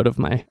that's out of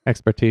my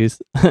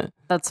expertise.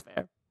 That's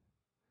fair.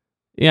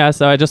 Yeah.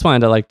 So I just wanted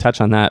to like touch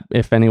on that.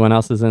 If anyone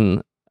else is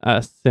in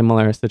a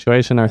similar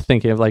situation or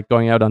thinking of like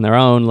going out on their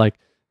own, like,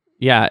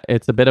 yeah,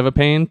 it's a bit of a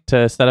pain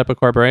to set up a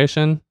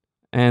corporation.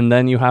 And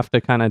then you have to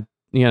kind of,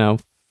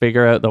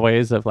 figure out the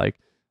ways of like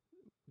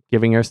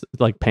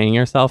paying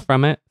yourself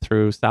from it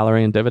through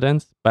salary and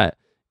dividends. But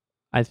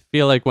I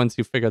feel like once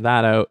you figure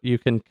that out, you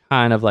can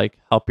kind of like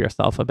help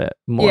yourself a bit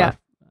more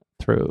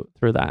through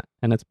that.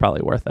 And it's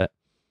probably worth it.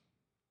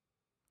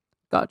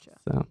 Gotcha.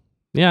 So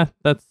yeah,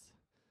 that's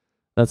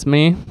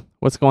me.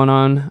 What's going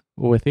on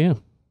with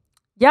you?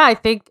 Yeah, I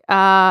think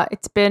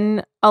it's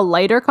been a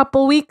lighter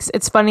couple weeks.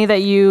 It's funny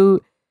that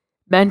you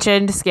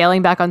mentioned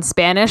scaling back on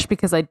Spanish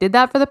because I did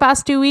that for the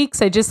past 2 weeks.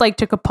 I just like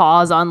took a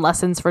pause on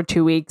lessons for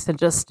 2 weeks and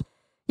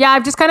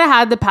I've just kind of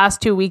had the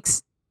past 2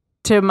 weeks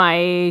to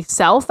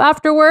myself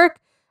after work.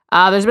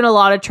 There's been a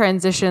lot of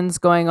transitions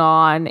going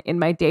on in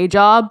my day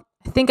job.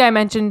 I think I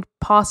mentioned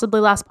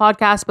possibly last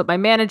podcast, but my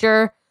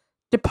manager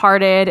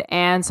departed.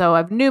 And so I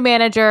have a new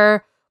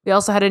manager. We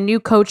also had a new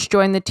coach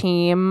join the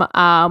team,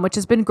 which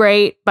has been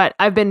great. But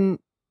I've been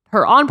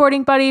her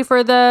onboarding buddy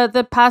for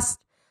the past,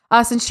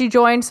 since she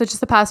joined. So just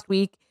the past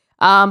week.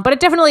 But it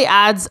definitely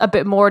adds a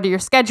bit more to your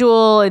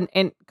schedule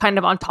and kind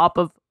of on top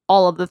of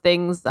all of the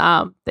things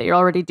that you're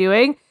already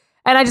doing.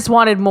 And I just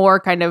wanted more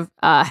kind of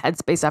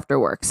headspace after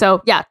work.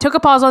 So yeah, took a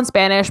pause on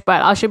Spanish,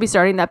 but I should be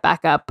starting that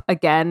back up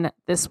again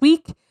this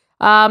week.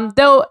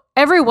 Though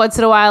every once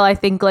in a while, I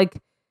think like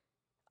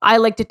I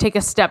like to take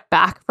a step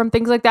back from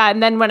things like that.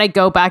 And then when I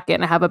go back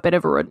in, I have a bit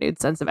of a renewed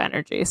sense of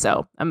energy.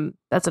 So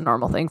that's a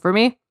normal thing for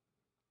me.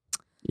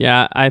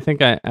 Yeah, I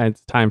think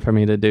it's time for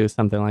me to do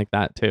something like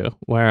that too,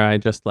 where I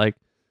just like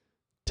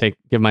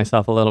give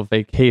myself a little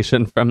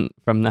vacation from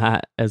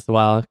that as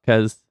well.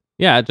 Because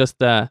yeah,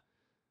 just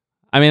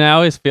I mean, I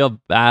always feel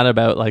bad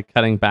about like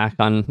cutting back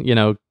on, you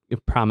know,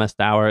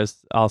 promised hours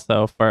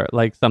also for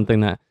like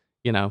something that,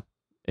 you know,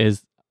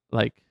 is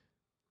like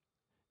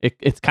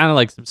it's kind of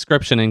like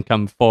subscription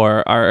income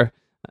for our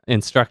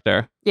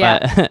instructor.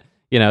 Yeah. But,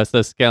 you know,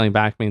 so scaling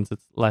back means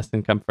it's less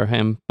income for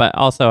him. But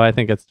also I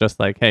think it's just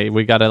like, hey,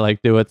 we got to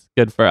like do what's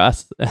good for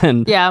us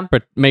and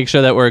make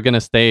sure that we're going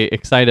to stay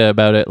excited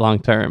about it long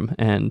term.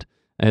 And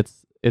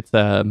it's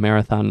a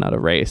marathon, not a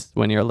race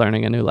when you're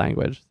learning a new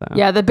language. So.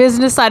 Yeah, the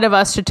business side of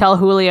us should tell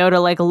Julio to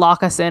like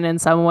lock us in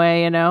some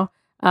way, you know,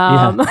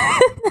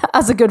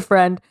 as a good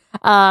friend.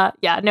 I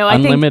think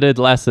unlimited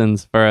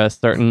lessons for a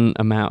certain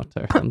amount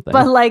or something.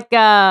 But like,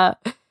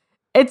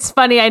 it's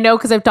funny, I know,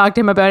 because I've talked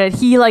to him about it.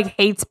 He like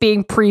hates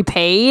being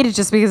prepaid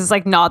just because it's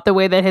like not the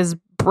way that his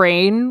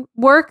brain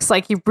works.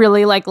 Like he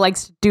really like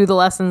likes to do the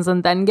lessons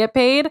and then get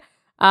paid.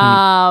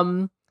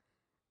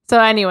 So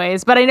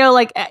anyways, but I know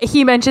like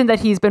he mentioned that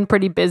he's been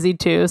pretty busy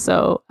too.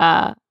 So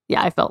yeah,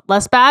 I felt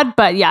less bad,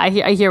 but yeah, I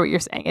hear what you're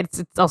saying.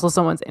 It's also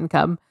someone's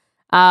income.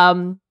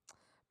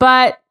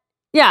 But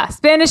yeah,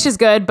 Spanish is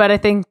good, but I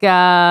think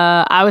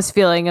I was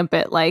feeling a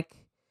bit like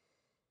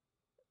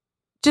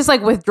just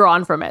like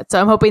withdrawn from it. So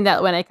I'm hoping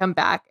that when I come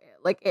back,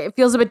 like it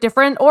feels a bit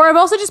different. Or I've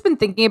also just been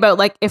thinking about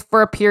like if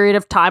for a period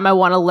of time I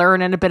want to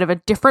learn in a bit of a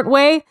different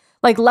way.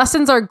 Like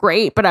lessons are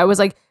great, but I was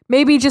like,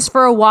 maybe just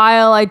for a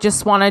while, I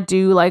just want to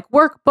do like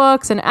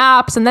workbooks and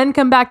apps and then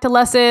come back to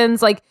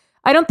lessons. Like,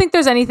 I don't think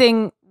there's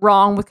anything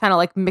wrong with kind of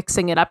like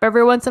mixing it up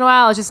every once in a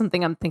while. It's just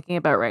something I'm thinking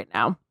about right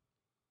now.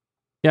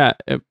 Yeah,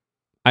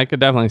 I could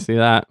definitely see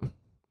that.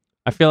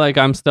 I feel like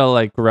I'm still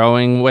like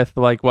growing with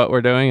like what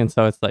we're doing. And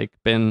so it's like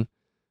been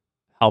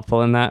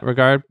helpful in that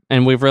regard.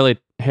 And we've really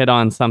hit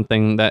on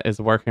something that is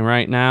working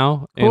right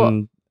now. Cool.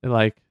 In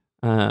like,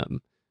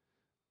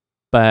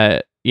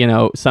 but you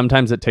know,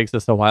 sometimes it takes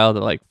us a while to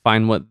like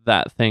find what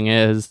that thing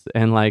is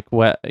and like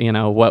what, you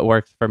know, what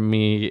works for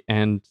me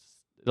and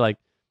like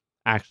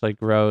actually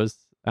grows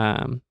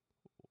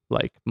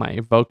like my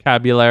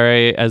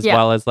vocabulary as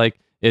well as like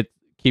it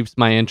keeps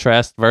my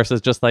interest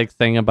versus just like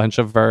saying a bunch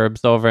of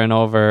verbs over and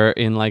over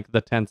in like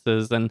the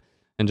tenses and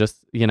just,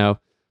 you know,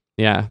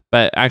 yeah.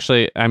 But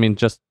actually, I mean,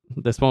 just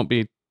this won't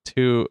be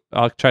too,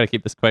 I'll try to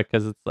keep this quick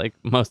because it's like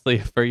mostly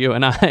for you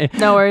and I.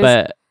 No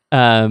worries.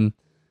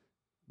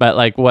 But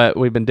like what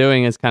we've been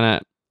doing is kind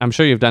of, I'm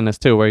sure you've done this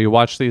too, where you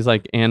watch these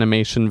like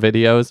animation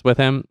videos with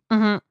him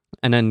and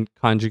then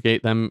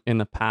conjugate them in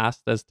the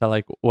past as to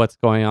like what's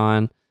going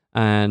on.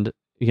 And,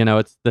 you know,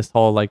 it's this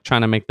whole like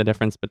trying to make the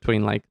difference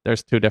between like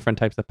there's two different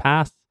types of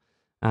past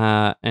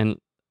and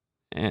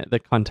the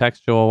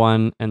contextual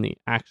one and the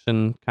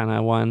action kind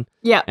of one.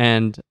 Yeah.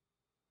 And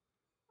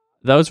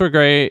those were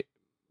great,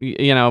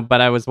 you know, but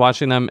I was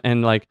watching them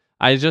and like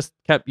I just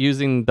kept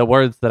using the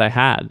words that I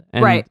had.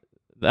 And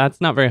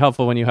that's not very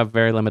helpful when you have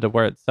very limited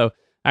words. So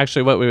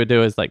actually what we would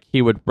do is like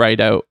he would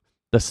write out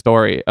the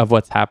story of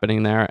what's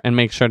happening there and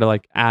make sure to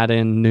like add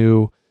in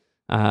new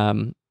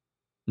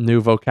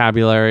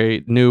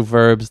vocabulary, new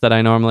verbs that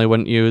I normally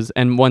wouldn't use.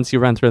 And once you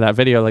run through that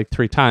video like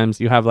 3 times,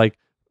 you have like,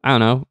 I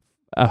don't know,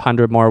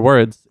 100 more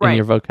words in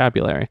your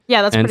vocabulary.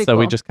 Yeah, that's pretty cool. And so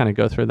we cool. just kind of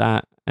go through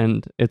that.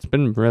 And it's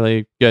been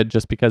really good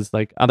just because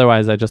like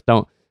otherwise I just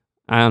don't,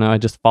 I don't know, I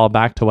just fall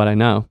back to what I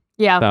know.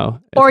 Yeah. So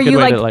or you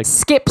like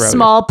skip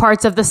small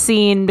parts of the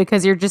scene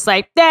because you're just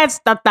like, that's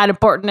not that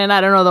important and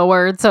I don't know the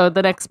word. So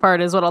the next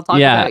part is what I'll talk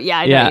about. Yeah,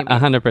 I know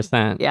what you mean.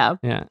 100%. Yeah.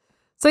 Yeah.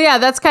 So yeah,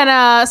 that's kind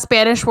of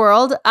Spanish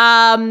world.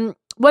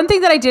 One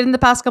thing that I did in the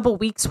past couple of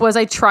weeks was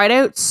I tried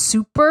out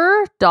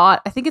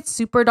I think it's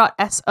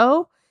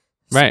super.so.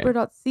 Right.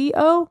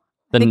 Super.co.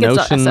 The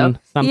Notion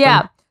something.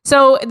 Yeah.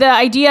 So the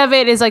idea of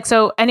it is like,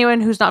 so anyone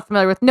who's not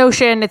familiar with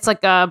Notion, it's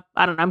like I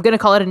don't know, I'm going to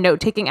call it a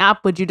note-taking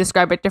app. Would you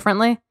describe it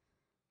differently?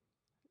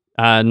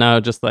 No,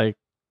 just like,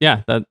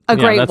 yeah, that's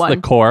one.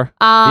 the core.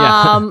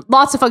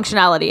 Lots of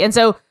functionality. And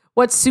so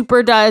what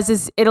Super does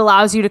is it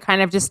allows you to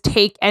kind of just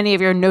take any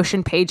of your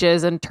Notion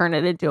pages and turn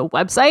it into a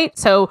website.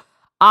 So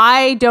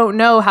I don't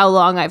know how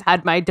long I've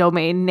had my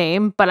domain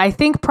name, but I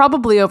think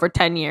probably over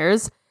 10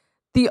 years.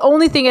 the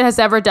only thing it has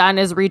ever done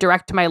is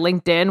redirect to my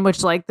LinkedIn,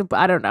 which like,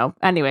 I don't know.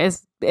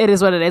 Anyways, it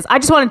is what it is. I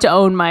just wanted to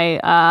own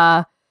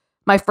my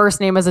my first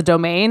name as a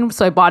domain,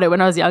 so I bought it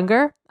when I was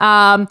younger.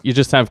 You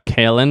just have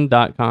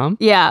Kaylin.com?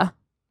 Yeah.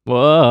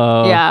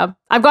 Whoa. Yeah.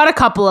 I've got a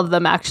couple of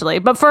them actually,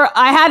 but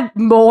I had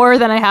more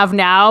than I have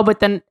now, but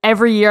then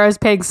every year I was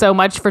paying so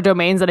much for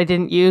domains that I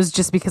didn't use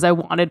just because I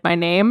wanted my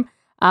name.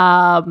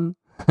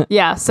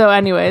 Yeah. So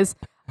anyways,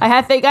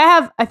 I think I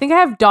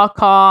have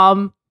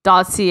 .com,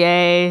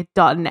 .ca,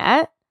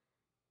 .net.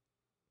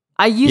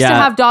 I used to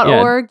have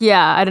 .org.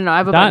 Yeah. I don't know. I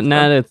have a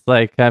 .net. It's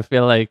like, I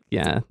feel like,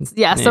 yeah.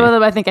 Some of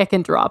them I think I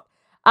can drop.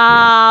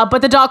 But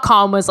the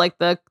 .com was like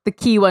the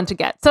key one to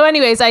get. So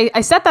anyways,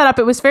 I set that up.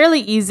 It was fairly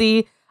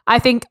easy. I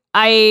think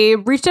I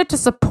reached out to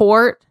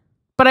support,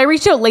 but I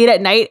reached out late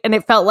at night and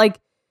it felt like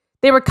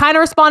they were kind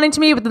of responding to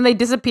me, but then they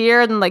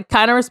disappeared and like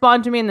kind of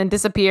respond to me and then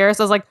disappear.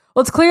 So I was like,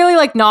 well, it's clearly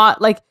like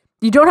not like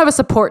you don't have a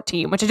support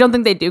team, which I don't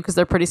think they do because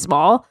they're pretty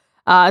small.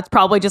 It's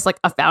probably just like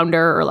a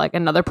founder or like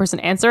another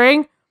person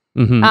answering.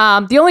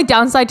 Mm-hmm. The only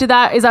downside to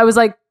that is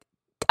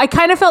I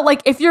kind of felt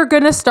like if you're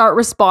going to start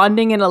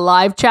responding in a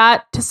live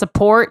chat to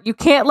support, you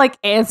can't like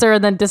answer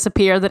and then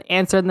disappear, then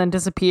answer and then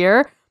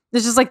disappear.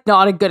 It's just like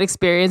not a good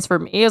experience for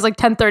me. It was like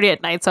 10:30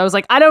 at night. So I was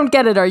like, I don't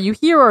get it. Are you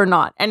here or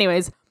not?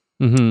 Anyways,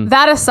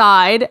 that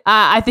aside,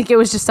 I think it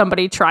was just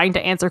somebody trying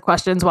to answer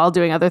questions while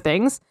doing other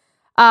things.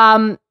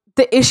 The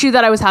issue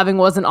that I was having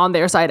wasn't on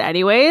their side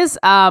anyways.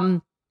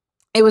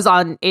 It was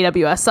on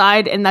AWS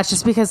side. And that's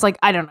just because like,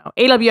 I don't know.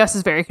 AWS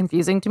is very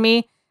confusing to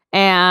me.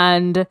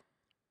 And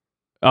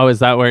oh, is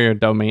that where your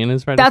domain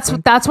is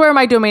registered? That's where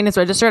my domain is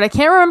registered. I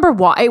can't remember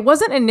why. It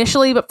wasn't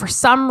initially, but for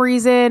some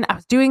reason I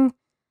was doing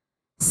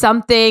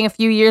something a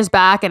few years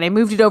back and I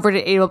moved it over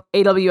to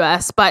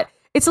AWS, but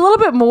it's a little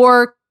bit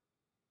more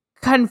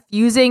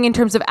confusing in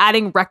terms of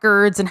adding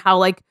records and how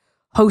like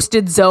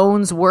hosted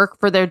zones work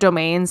for their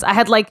domains. I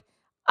had like,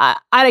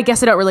 I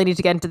guess I don't really need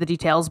to get into the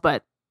details,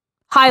 but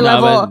high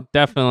level. But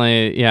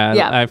definitely,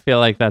 yeah, I feel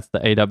like that's the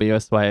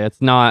AWS way.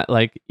 It's not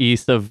like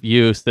ease of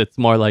use. It's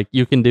more like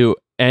you can do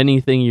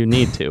anything you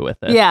need to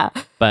with it. Yeah.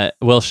 But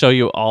we'll show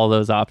you all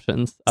those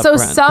options up so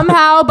front.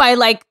 Somehow by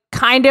like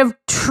kind of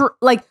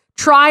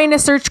trying to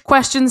search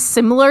questions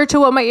similar to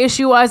what my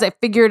issue was, I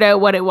figured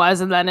out what it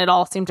was, and then it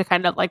all seemed to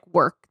kind of like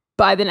work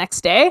by the next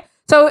day.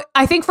 So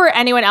I think for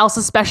anyone else,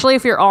 especially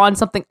if you're on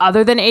something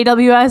other than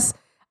AWS,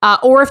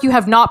 or if you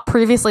have not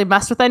previously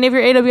messed with any of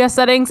your AWS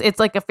settings, it's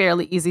like a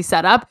fairly easy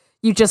setup.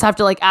 You just have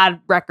to like add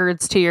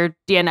records to your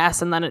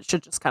DNS and then it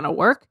should just kind of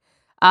work.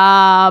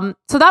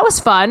 So that was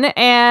fun.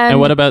 And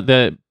what about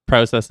the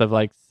process of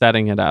like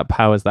setting it up?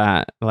 How is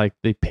that? Like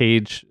the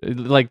page,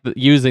 like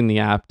using the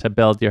app to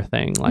build your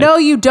thing? Like, no,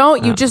 you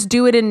don't. You just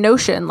do it in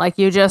Notion. Like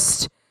you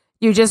just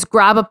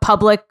grab a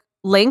public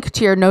link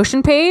to your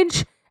Notion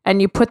page and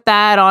you put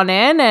that on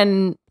in,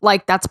 and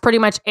like that's pretty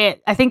much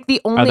it. I think the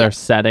only are there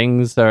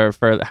settings or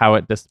for how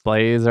it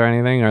displays or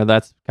anything, or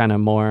that's kind of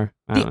more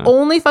the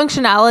only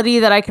functionality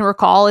that I can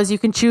recall is you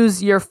can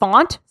choose your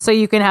font, so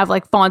you can have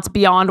like fonts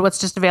beyond what's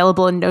just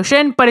available in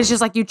Notion, but it's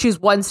just like you choose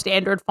one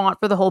standard font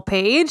for the whole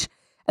page.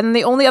 And then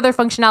the only other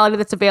functionality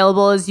that's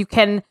available is you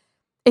can,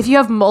 if you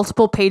have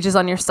multiple pages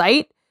on your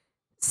site,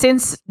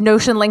 since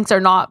Notion links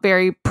are not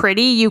very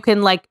pretty, you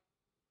can like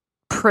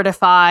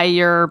prettify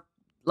your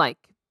like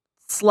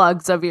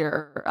slugs of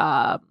your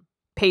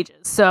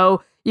pages.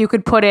 So you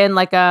could put in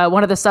like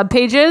one of the sub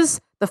pages,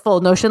 the full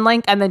Notion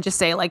link, and then just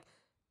say like,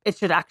 it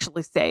should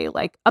actually say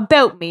like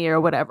about me or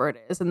whatever it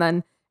is. And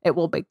then it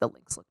will make the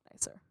links look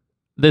nicer.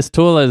 This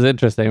tool is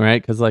interesting,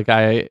 right? Because like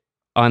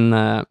on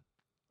the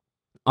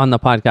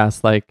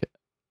podcast, like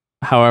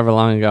however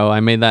long ago, I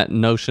made that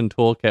Notion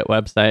Toolkit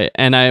website,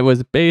 and I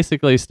was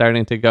basically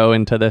starting to go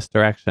into this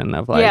direction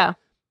of like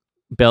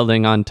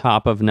building on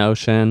top of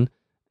Notion,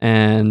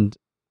 and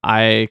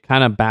I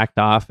kind of backed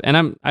off,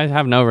 and I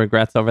have no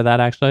regrets over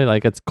that actually.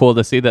 Like it's cool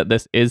to see that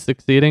this is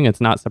succeeding.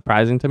 It's not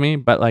surprising to me,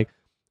 but like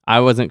I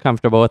wasn't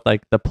comfortable with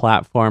like the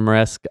platform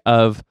risk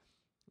of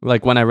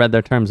like when I read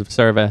their terms of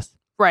service.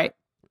 Right.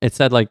 It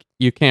said like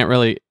you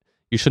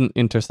shouldn't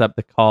intercept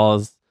the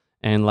calls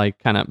and like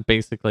kind of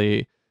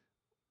basically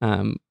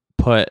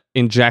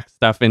inject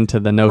stuff into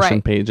the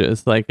Notion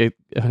pages. Like it,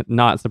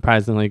 not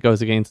surprisingly,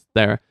 goes against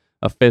their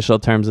official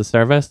terms of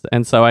service.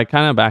 And so I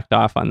kind of backed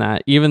off on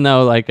that, even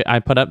though like I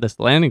put up this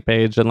landing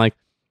page and like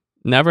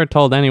never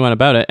told anyone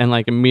about it, and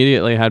like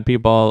immediately had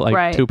people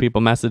like two people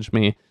message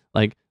me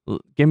like,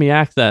 give me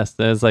access.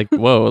 There's like,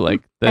 whoa,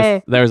 like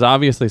this, there's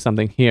obviously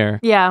something here.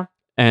 Yeah.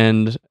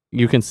 And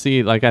you can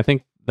see, like, I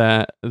think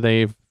that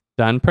they've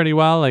done pretty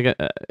well, like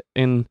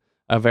in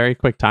a very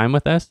quick time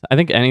with this. I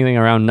think anything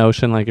around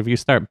Notion, like if you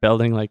start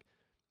building like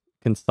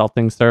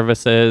consulting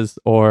services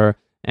or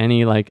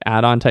any like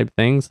add-on type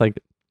things,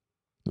 like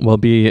will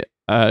be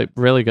a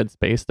really good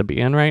space to be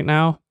in right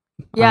now.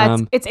 Yeah,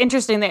 it's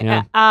interesting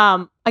that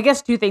I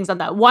guess two things on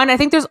that. One, I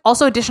think there's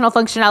also additional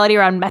functionality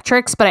around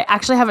metrics, but I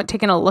actually haven't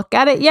taken a look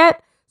at it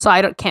yet, so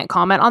I can't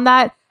comment on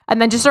that.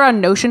 And then just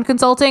around Notion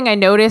consulting, I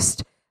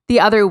noticed the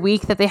other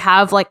week that they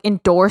have like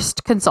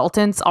endorsed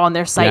consultants on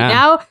their site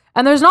now,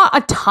 And there's not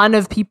a ton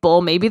of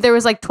people. Maybe there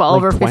was like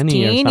 12 like or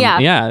 15. Yeah.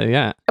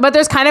 Yeah. But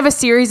there's kind of a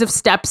series of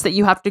steps that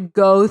you have to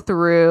go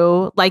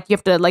through. Like you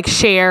have to like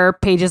share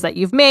pages that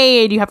you've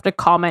made. You have to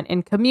comment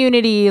in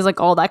communities, like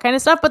all that kind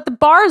of stuff. But the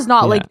bar is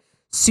not like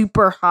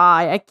super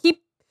high. I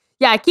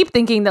keep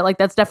thinking that like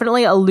that's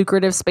definitely a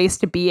lucrative space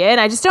to be in.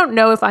 I just don't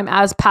know if I'm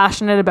as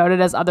passionate about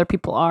it as other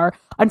people are.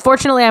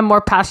 Unfortunately, I'm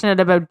more passionate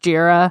about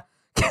Jira.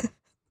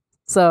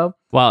 So,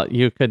 well,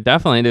 you could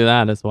definitely do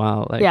that as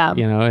well. Like,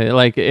 you know,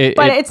 like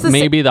but it's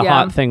maybe the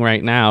hot thing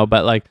right now,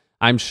 but like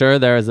I'm sure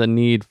there is a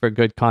need for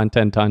good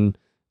content on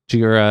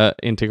Jira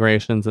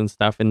integrations and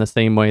stuff in the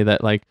same way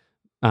that like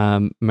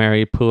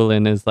Mary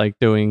Poulin is like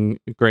doing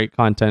great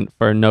content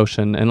for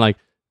Notion, and like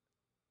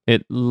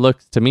it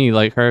looks to me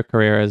like her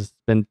career has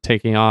been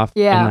taking off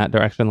in that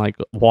direction like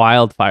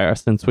wildfire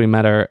since we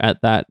met her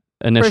at that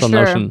initial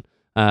Notion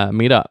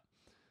meetup.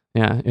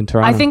 Yeah, in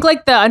Toronto. I think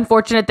like the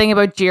unfortunate thing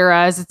about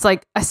Jira is it's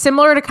like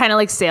similar to kind of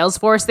like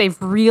Salesforce. They've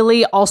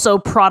really also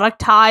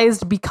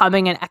productized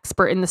becoming an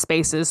expert in the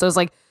spaces. So it's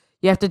like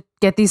you have to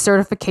get these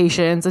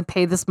certifications and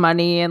pay this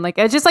money, and like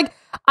it's just like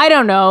I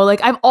don't know.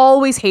 Like I've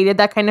always hated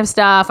that kind of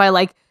stuff.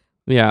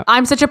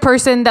 I'm such a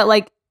person that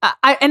like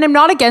and I'm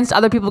not against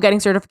other people getting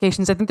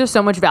certifications. I think there's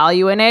so much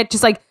value in it.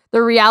 Just like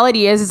the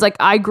reality is like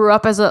I grew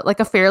up as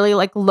a fairly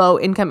like low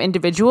income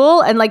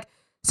individual, and like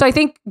so I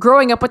think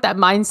growing up with that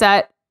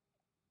mindset.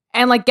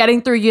 And like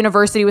getting through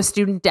university with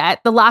student debt,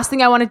 the last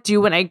thing I want to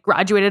do when I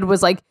graduated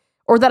was like,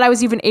 or that I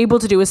was even able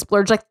to do is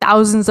splurge like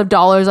thousands of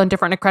dollars on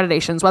different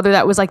accreditations, whether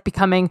that was like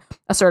becoming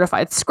a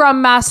certified Scrum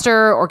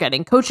Master or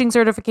getting coaching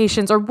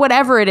certifications or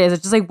whatever it is.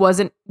 It just like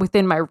wasn't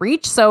within my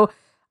reach. So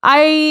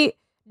I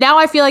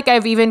feel like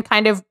I've even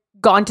kind of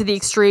gone to the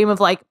extreme of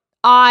like,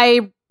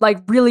 I like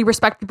really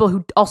respect people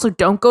who also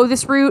don't go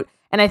this route.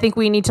 And I think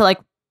we need to like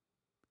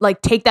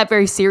take that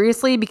very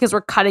seriously because we're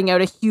cutting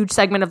out a huge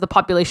segment of the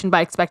population by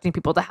expecting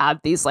people to have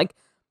these like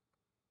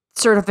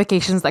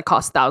certifications that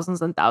cost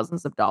thousands and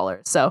thousands of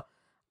dollars. So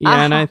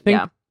and I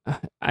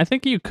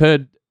think you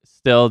could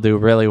still do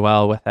really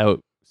well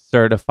without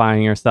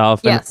certifying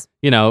yourself. And, yes.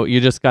 You know, you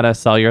just got to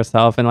sell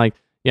yourself, and like,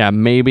 yeah,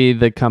 maybe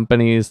the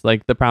companies,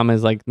 like the problem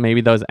is like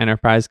maybe those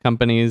enterprise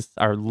companies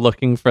are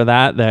looking for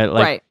that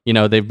like, you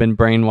know, they've been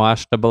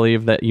brainwashed to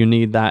believe that you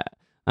need that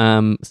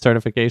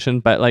certification,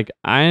 but like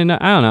I don't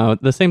know,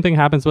 the same thing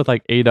happens with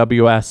like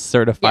AWS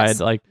certified,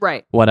 like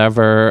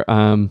whatever,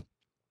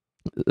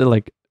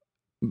 like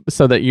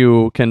so that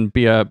you can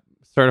be a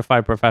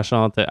certified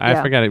professional I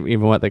forget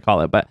even what they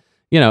call it, but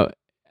you know,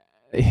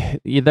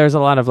 there's a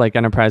lot of like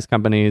enterprise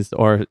companies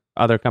or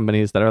other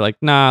companies that are like,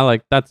 nah,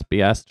 like that's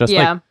BS, just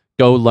like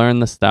go learn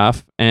the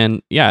stuff,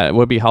 and yeah, it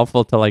would be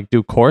helpful to like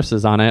do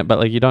courses on it, but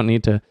like you don't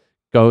need to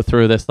go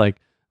through this like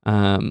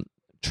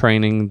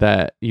training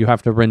that you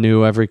have to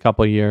renew every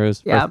couple of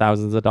years for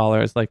thousands of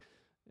dollars. Like,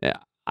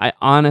 I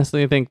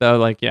honestly think though,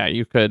 like, yeah,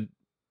 you could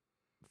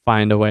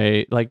find a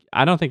way. Like,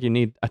 I don't think you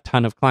need a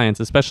ton of clients,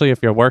 especially if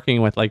you're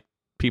working with like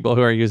people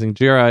who are using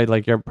Jira.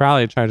 Like, you're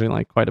probably charging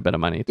like quite a bit of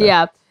money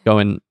to go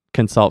and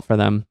consult for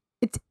them.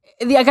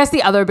 I guess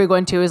the other big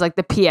one too is like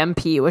the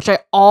PMP, which I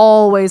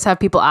always have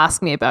people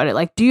ask me about it.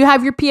 Like, do you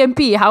have your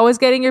PMP? How is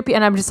getting your P?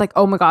 And I'm just like,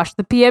 oh my gosh,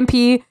 the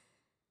PMP.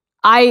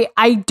 I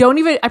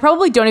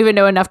probably don't even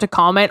know enough to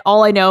comment.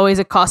 All I know is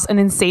it costs an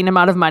insane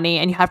amount of money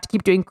and you have to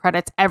keep doing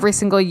credits every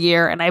single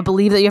year. And I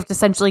believe that you have to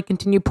essentially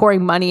continue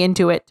pouring money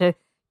into it to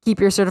keep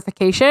your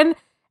certification.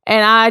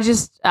 And I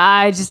just,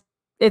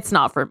 it's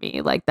not for me.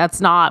 Like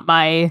that's not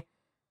my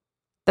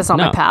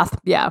path.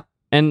 Yeah.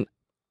 And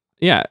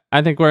yeah,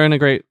 I think we're in a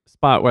great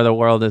spot where the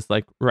world is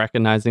like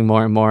recognizing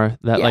more and more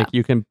that like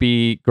you can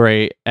be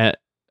great at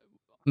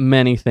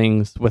many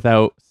things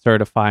without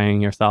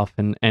certifying yourself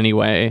in any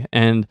way.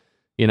 And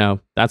you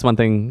know, that's one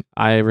thing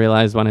I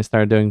realized when I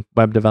started doing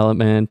web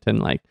development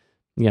and like,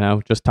 you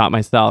know, just taught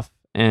myself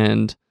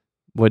and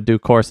would do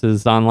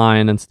courses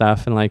online and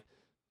stuff. And like,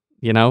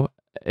 you know,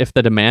 if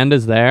the demand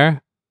is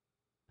there,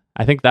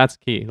 I think that's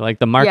key. Like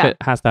the market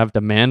has to have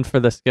demand for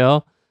the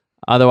skill.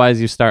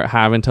 Otherwise you start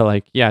having to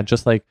like,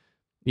 just like,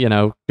 you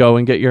know, go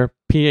and get your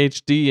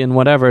PhD in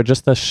whatever,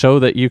 just to show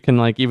that you can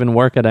like even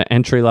work at an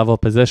entry level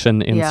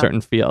position in certain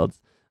fields.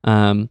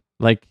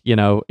 Like, you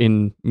know,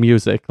 in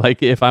music,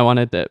 like if I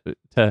wanted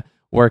to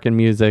work in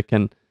music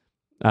and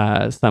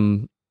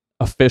some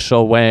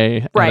official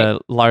way at a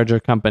larger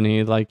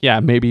company, like,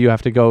 maybe you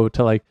have to go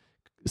to like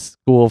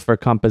school for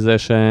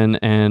composition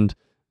and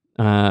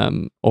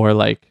or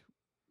like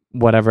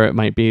whatever it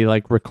might be,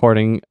 like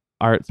recording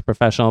arts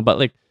professional. But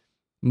like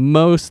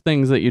most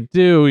things that you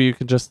do, you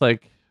could just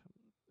like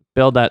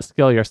build that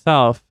skill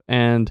yourself.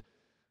 And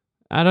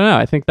I don't know,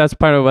 I think that's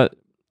part of what,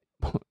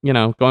 you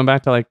know, going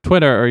back to like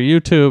Twitter or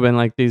YouTube and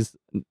like these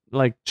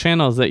like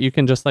channels that you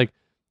can just like,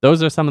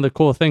 those are some of the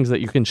cool things that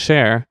you can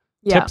share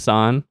tips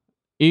on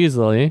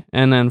easily,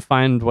 and then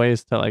find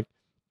ways to like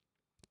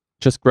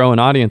just grow an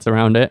audience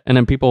around it, and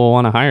then people will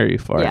want to hire you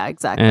for it. Yeah,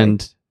 exactly.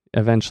 And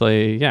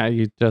eventually,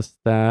 you just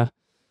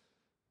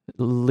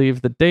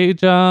leave the day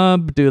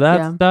job, do that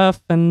Yeah.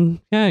 stuff, and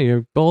yeah,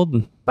 you're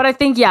golden. But I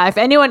think, yeah, if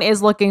anyone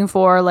is looking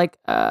for like,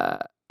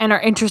 and are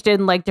interested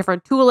in like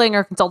different tooling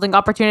or consulting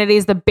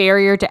opportunities, the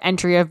barrier to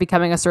entry of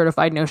becoming a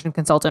certified Notion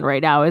consultant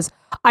right now is,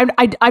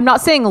 I'm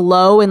not saying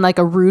low in like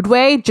a rude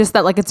way, just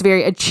that like it's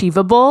very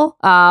achievable.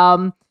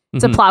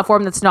 It's a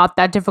platform that's not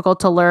that difficult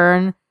to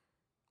learn.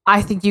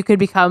 I think you could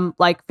become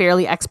like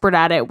fairly expert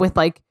at it with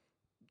like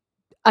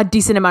a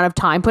decent amount of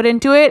time put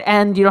into it,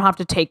 and you don't have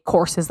to take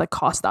courses that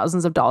cost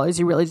thousands of dollars.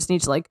 You really just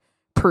need to like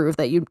prove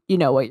that you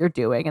know what you're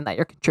doing and that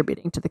you're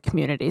contributing to the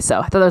community. So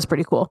I thought that was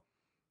pretty cool.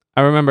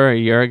 I remember a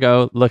year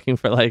ago looking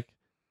for like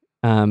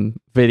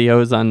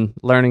videos on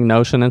learning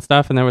Notion and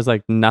stuff, and there was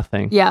like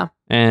nothing. Yeah.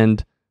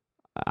 And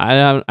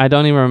I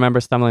don't even remember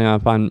stumbling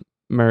upon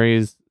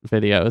Marie's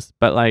videos,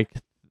 but like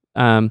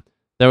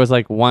there was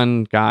like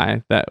one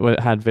guy that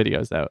had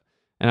videos out,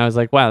 and I was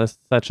like, wow, this is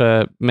such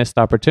a missed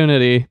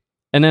opportunity.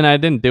 And then I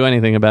didn't do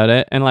anything about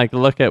it. And like,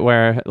 look at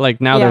where like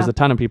now there's a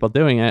ton of people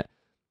doing it,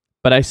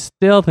 but I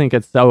still think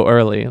it's so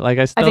early. Like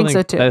I still think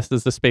so too. This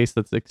is a space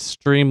that's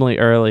extremely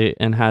early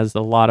and has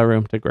a lot of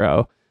room to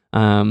grow.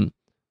 And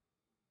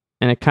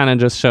it kind of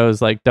just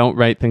shows like, don't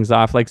write things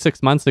off. Like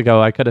 6 months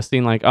ago, I could have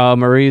seen like, oh,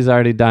 Marie's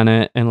already done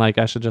it, and like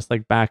I should just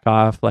like back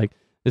off. Like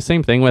the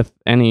same thing with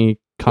any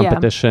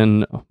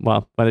competition. Yeah.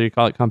 Well, whether you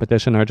call it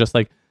competition or just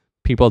like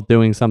people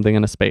doing something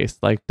in a space,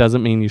 like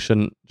doesn't mean you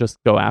shouldn't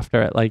just go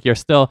after it. Like you're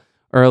still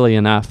early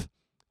enough.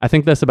 I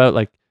think this about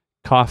like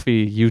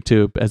coffee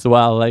YouTube as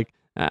well. Like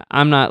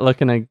I'm not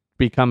looking to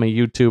become a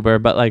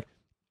YouTuber, but like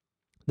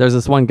there's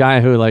this one guy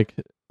who like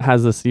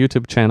has this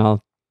YouTube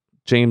channel,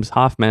 James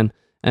Hoffman,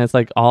 and it's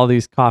like all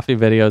these coffee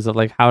videos of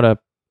like how to,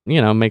 you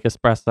know, make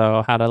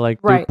espresso, how to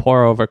like do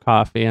pour over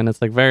coffee, and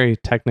it's like very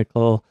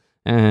technical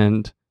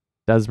and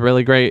does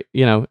really great,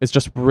 you know, it's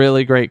just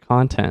really great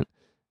content.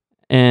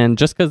 And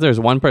just because there's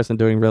one person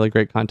doing really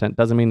great content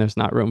doesn't mean there's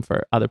not room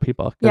for other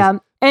people. Yeah.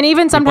 And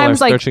even sometimes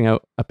like searching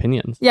out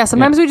opinions. Yeah.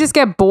 Sometimes we just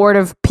get bored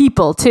of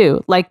people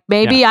too. Like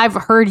maybe I've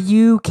heard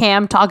you,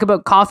 Cam, talk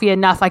about coffee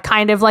enough. I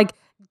kind of like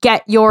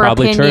get your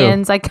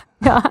opinions. True. Like,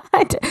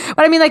 but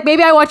I mean, like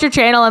maybe I watch your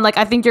channel and like,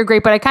 I think you're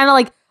great, but I kind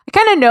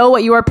of know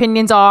what your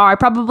opinions are. I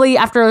probably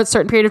after a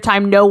certain period of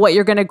time know what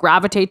you're going to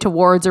gravitate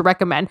towards or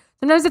recommend.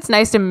 Sometimes it's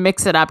nice to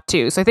mix it up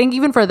too. So I think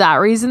even for that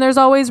reason, there's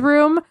always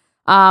room.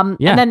 And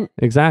then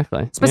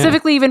exactly.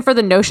 Specifically, even for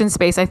the Notion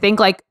space, I think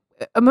like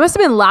it must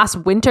have been last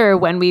winter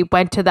when we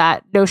went to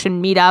that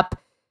Notion meetup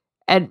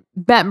and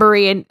met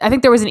Marie, and I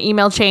think there was an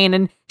email chain,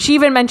 and she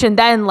even mentioned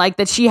then like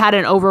that she had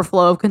an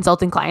overflow of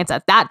consulting clients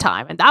at that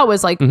time, and that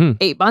was like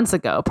 8 months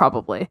ago,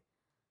 probably.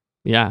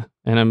 Yeah,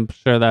 and I'm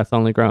sure that's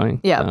only growing.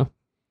 Yeah. So.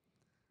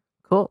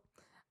 Cool.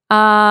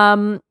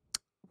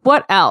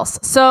 What else?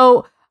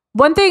 So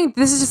one thing,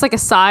 this is just like a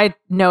side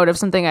note of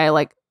something I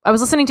like. I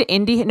was listening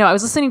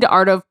to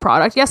Art of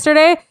Product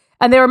yesterday,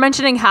 and they were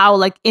mentioning how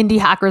like Indie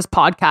Hackers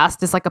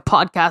podcast is like a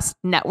podcast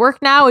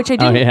network now, which I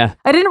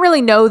didn't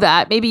really know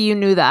that. Maybe you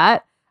knew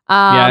that.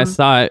 Yeah, I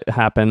saw it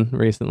happen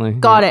recently.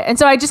 Got it. And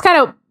so I just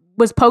kind of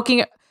was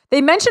poking.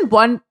 They mentioned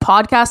one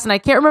podcast, and I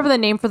can't remember the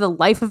name for the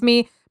life of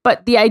me,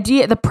 but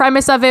the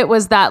premise of it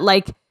was that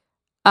like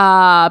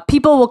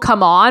people will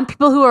come on,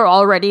 people who are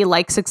already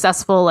like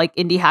successful, like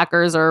indie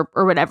hackers or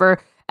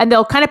whatever, and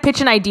they'll kind of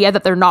pitch an idea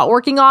that they're not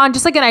working on,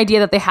 just like an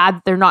idea that they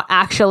had they're not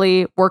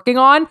actually working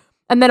on.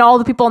 And then all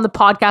the people on the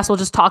podcast will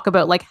just talk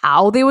about like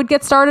how they would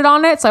get started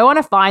on it. So I want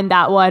to find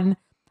that one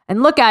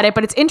and look at it.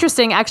 But it's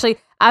interesting, actually,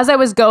 as I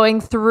was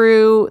going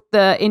through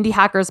the Indie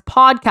Hackers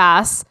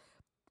podcasts,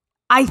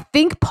 I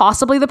think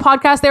possibly the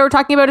podcast they were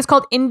talking about is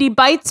called Indie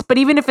Bites. But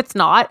even if it's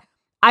not,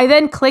 I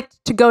then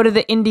clicked to go to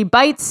the Indie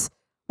Bites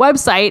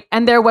website,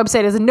 and their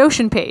website is a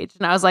Notion page.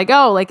 And I was like,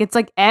 oh, like it's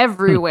like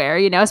everywhere,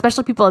 you know,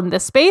 especially people in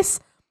this space.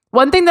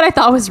 One thing that I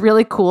thought was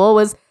really cool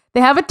was they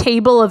have a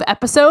table of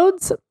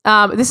episodes.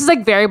 This is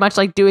like very much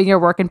like doing your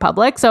work in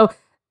public. So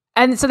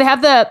they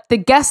have the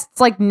guests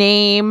like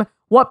name,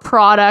 what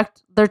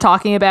product they're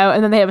talking about,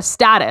 and then they have a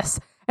status.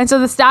 And so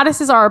the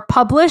statuses are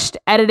published,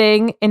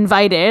 editing,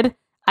 invited,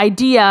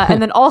 idea,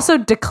 and then also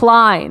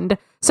declined.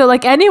 So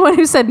like anyone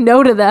who said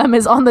no to them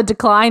is on the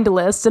declined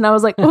list. And I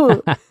was like,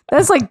 ooh,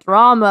 that's like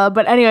drama.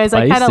 But anyways,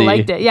 I kind of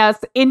liked it. Yeah,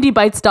 it's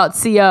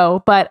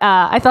indiebites.co. But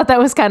I thought that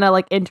was kind of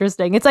like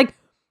interesting. It's like,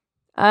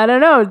 I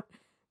don't know,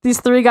 these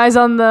 3 guys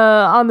on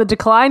the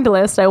declined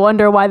list. I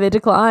wonder why they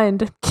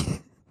declined.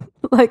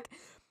 Like,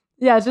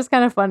 yeah, it's just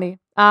kind of funny.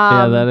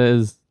 Yeah,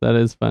 that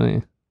is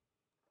funny.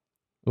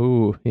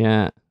 Ooh,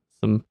 yeah,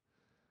 some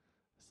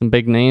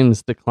big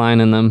names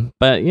declining them,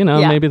 but you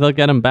know, maybe they'll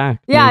get them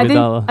back. Yeah, maybe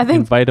I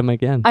think invite them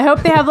again. I hope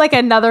they have like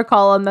another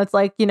column that's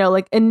like, you know,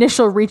 like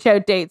initial reach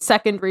out date,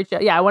 second reach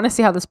out. Yeah, I want to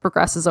see how this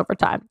progresses over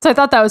time. So I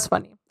thought that was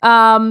funny.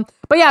 But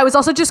yeah, it was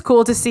also just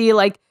cool to see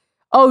like,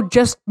 oh,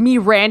 just me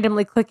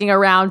randomly clicking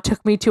around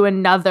took me to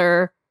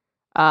another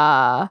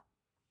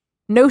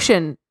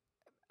Notion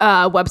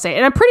website.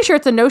 And I'm pretty sure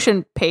it's a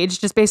Notion page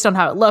just based on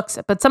how it looks.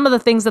 But some of the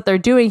things that they're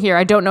doing here,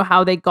 I don't know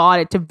how they got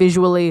it to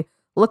visually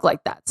look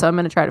like that. So I'm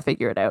going to try to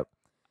figure it out.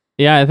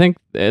 Yeah, I think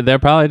they're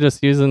probably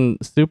just using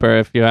Super,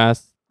 if you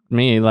ask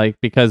me,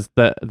 like, because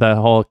the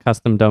whole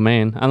custom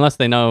domain, unless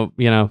they know,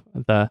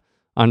 the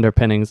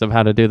underpinnings of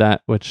how to do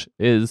that, which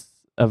is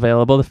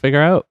available to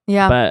figure out.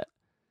 Yeah. But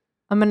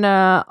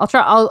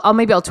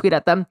I'll tweet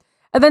at them.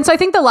 And then, so I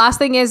think the last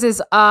thing is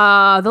the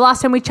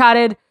last time we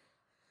chatted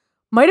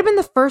might have been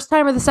the first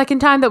time or the second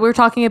time that we were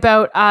talking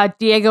about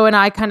Diego and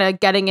I kind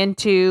of getting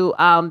into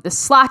the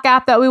Slack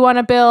app that we want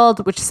to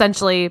build, which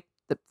essentially,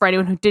 for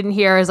anyone who didn't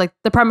hear, is like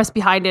the premise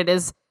behind it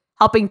is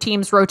helping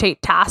teams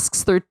rotate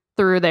tasks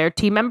through their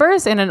team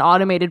members in an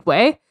automated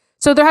way.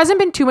 So there hasn't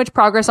been too much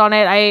progress on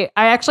it. I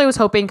actually was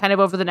hoping kind of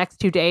over the next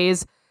 2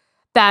 days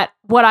that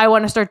what I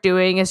want to start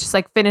doing is just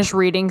like finish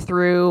reading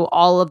through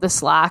all of the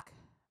Slack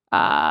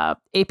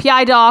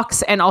API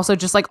docs and also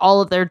just like all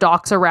of their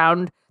docs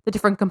around the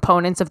different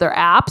components of their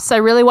apps. I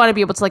really want to be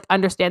able to like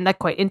understand that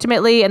quite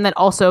intimately, and then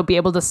also be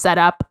able to set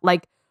up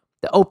like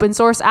the open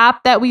source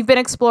app that we've been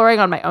exploring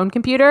on my own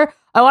computer.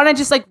 I want to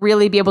just like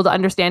really be able to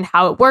understand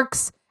how it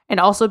works and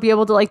also be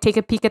able to like take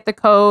a peek at the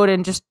code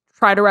and just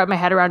try to wrap my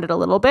head around it a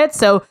little bit.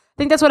 So I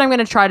think that's what I'm going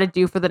to try to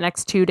do for the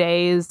next 2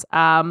 days.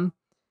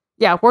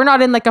 Yeah, we're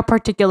not in like a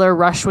particular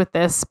rush with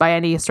this by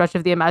any stretch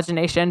of the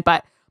imagination,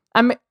 but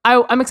I'm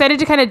excited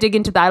to kind of dig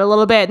into that a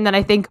little bit. And then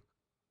I think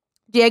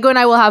Diego and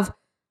I will have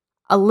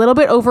a little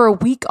bit over a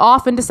week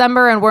off in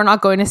December, and we're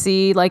not going to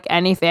see like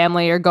any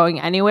family or going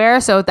anywhere.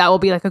 So that will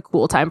be like a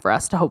cool time for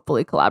us to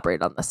hopefully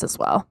collaborate on this as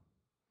well.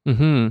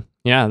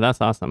 Yeah,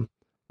 that's awesome.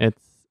 It's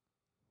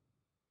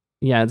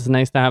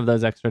nice to have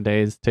those extra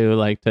days to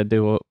like to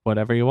do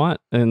whatever you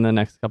want in the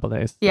next couple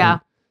days. Yeah.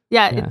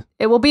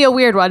 It will be a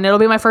weird one. It'll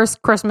be my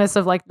first Christmas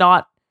of like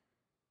going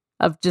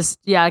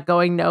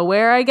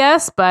nowhere, I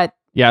guess. But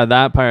yeah,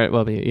 that part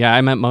will be. Yeah, I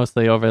meant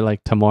mostly over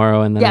like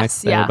tomorrow and the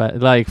next day. But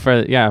like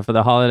for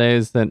the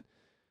holidays, then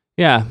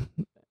it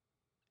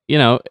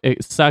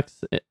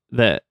sucks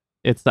that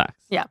it sucks.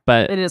 Yeah,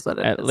 but it is what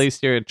it is. At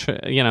least you're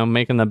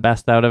making the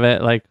best out of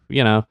it. Like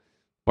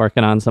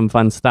working on some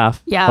fun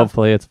stuff. Yeah,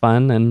 hopefully it's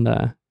fun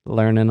and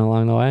learning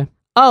along the way.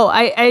 Oh,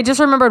 I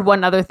just remembered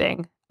one other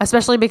thing.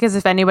 Especially because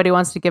if anybody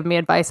wants to give me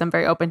advice, I'm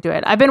very open to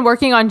it. I've been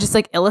working on just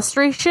like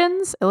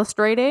illustrating,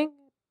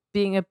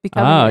 becoming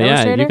an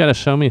illustrator. You got to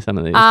show me some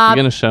of these. You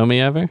going to show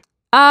me ever?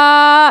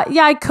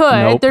 Yeah, I could.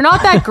 Nope. They're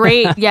not that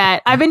great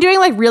yet. I've been doing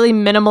like really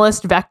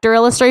minimalist vector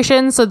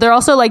illustrations. So they're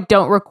also like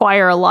don't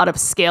require a lot of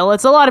skill.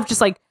 It's a lot of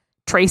just like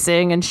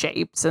tracing and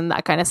shapes and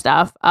that kind of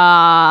stuff.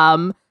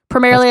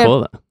 Primarily, that's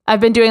cool, I've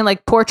been doing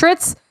like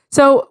portraits.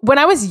 So when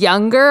I was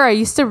younger, I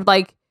used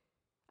to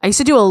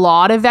do a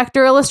lot of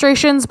vector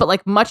illustrations, but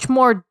like much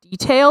more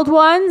detailed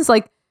ones.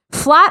 Like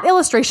flat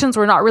illustrations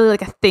were not really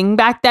like a thing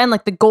back then.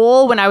 Like the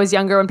goal when I was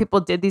younger, when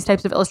people did these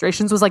types of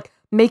illustrations, was like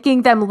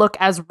making them look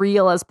as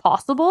real as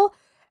possible.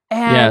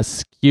 And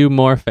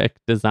skeuomorphic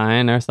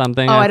design or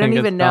something. I don't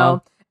even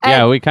know.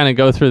 Yeah, we kind of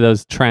go through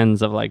those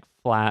trends of like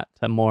flat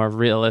to more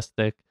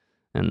realistic.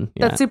 And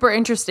that's super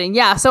interesting.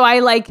 Yeah. So I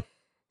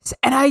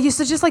used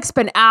to just like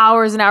spend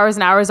hours and hours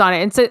and hours on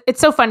it. And so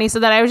it's so funny. So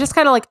that I was just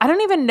kind of like, I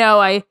don't even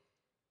know.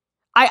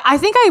 I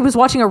think I was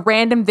watching a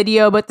random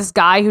video about this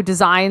guy who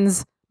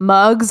designs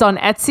mugs on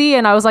Etsy,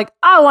 and I was like,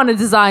 I want to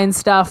design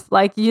stuff.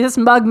 Like, this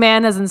mug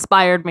man has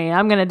inspired me.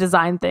 I'm going to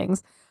design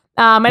things.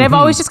 And I've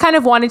always just kind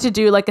of wanted to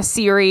do like a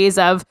series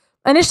of,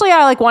 initially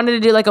I like wanted to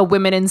do like a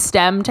women in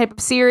STEM type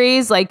of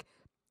series, like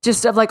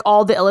just of like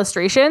all the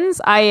illustrations.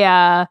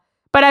 But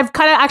I've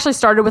kind of actually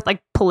started with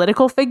like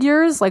political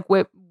figures, like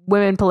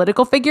women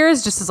political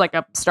figures, just as like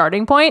a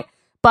starting point.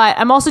 But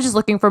I'm also just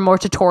looking for more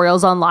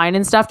tutorials online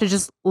and stuff to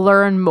just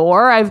learn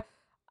more.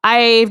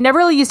 I've never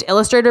really used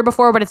Illustrator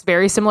before, but it's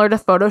very similar to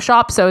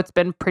Photoshop, so it's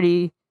been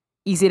pretty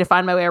easy to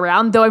find my way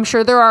around. Though I'm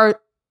sure there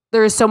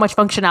is so much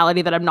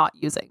functionality that I'm not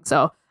using.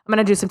 So I'm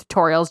gonna do some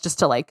tutorials just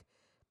to like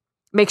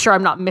make sure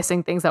I'm not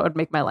missing things that would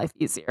make my life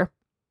easier.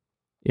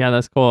 Yeah,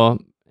 that's cool.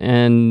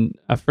 And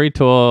a free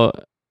tool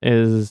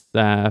is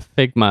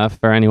Figma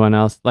for anyone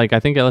else. Like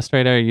I think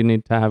Illustrator, you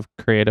need to have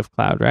Creative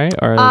Cloud, right?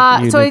 Or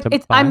I'm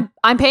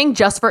paying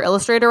just for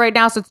Illustrator right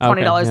now, so it's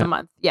 $20 a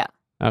month. Yeah.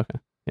 Okay.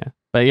 Yeah,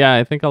 but yeah,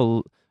 I think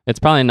it's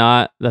probably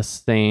not the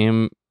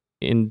same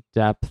in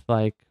depth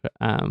like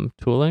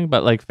tooling,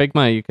 but like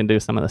Figma, you can do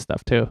some of the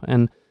stuff too,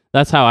 and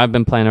that's how I've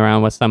been playing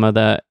around with some of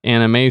the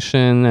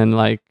animation and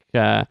like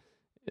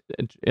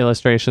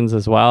illustrations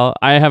as well.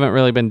 I haven't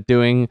really been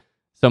doing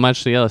so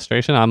much the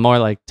illustration. I'm more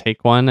like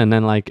take one and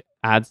then like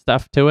add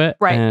stuff to it.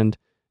 Right. And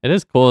it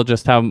is cool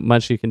just how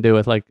much you can do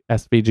with like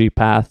SVG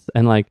paths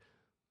and like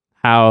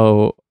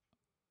how,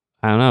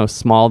 I don't know,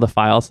 small the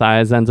file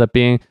size ends up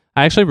being.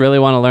 I actually really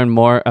want to learn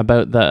more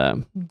about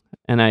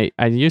and I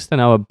used to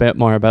know a bit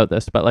more about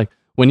this, but like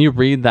when you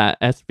read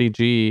that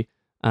SVG,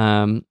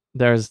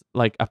 there's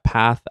like a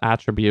path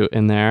attribute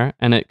in there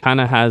and it kind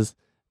of has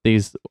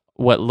these,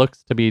 what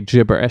looks to be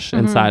gibberish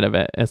inside of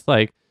it. It's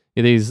like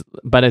these,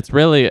 but it's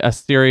really a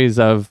series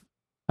of,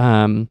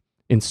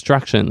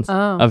 instructions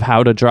of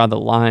how to draw the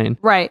line.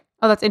 Right.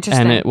 Oh, that's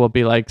interesting. And it will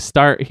be like,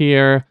 start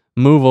here,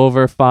 move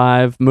over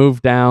 5,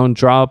 move down,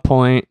 draw a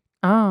point,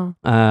 Oh.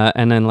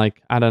 And then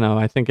like, I don't know,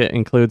 I think it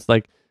includes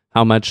like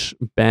how much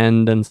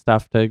bend and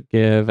stuff to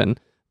give and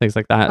things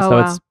like that. Oh,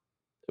 So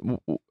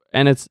wow.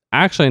 it's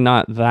actually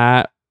not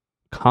that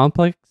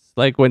complex.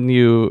 Like when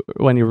you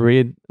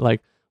read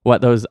like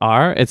what those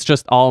are, it's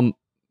just all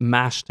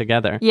mashed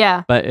together.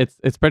 Yeah. But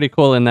it's pretty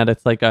cool in that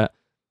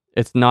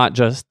it's not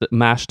just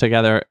mashed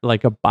together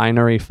like a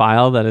binary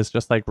file that is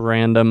just like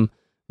random,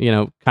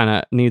 kind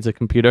of needs a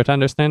computer to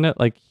understand it.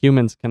 Like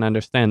humans can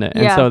understand it.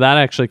 And Yeah. so that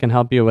actually can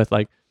help you with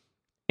like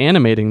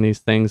animating these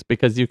things,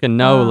 because you can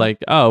know like,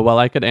 oh, well,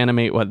 I could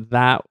animate what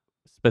that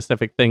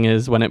specific thing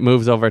is. When it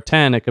moves over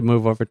 10, it could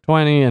move over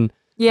 20. And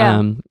Yeah.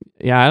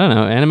 I don't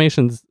know.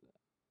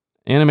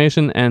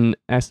 Animation and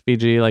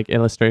SVG, like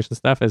illustration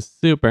stuff, is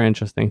super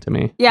interesting to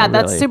me. Yeah, I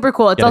that's really super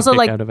cool. It's get a also kick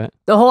like out of it.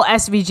 the whole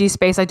SVG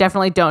space I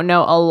definitely don't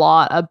know a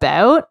lot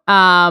about.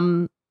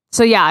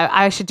 So yeah,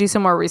 I should do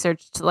some more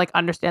research to like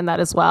understand that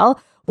as well.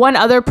 One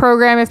other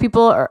program, if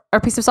people or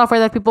piece of software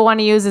that people want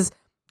to use, is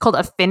called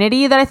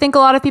Affinity, that I think a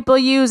lot of people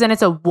use, and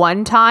it's a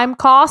one-time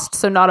cost,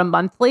 so not a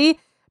monthly.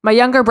 My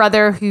younger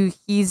brother, who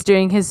he's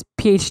doing his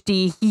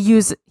PhD,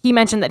 he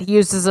mentioned that he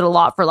uses it a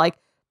lot for like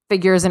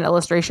figures and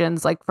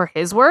illustrations, like for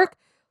his work.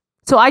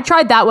 So I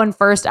tried that one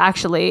first,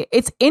 actually.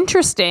 It's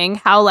interesting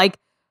how, like,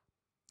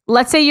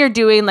 let's say you're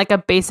doing like a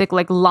basic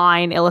like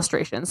line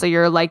illustration. So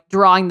you're like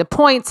drawing the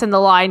points and the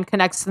line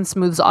connects and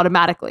smooths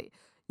automatically.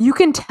 You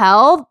can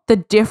tell the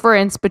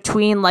difference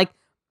between like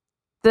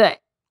the,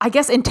 I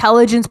guess,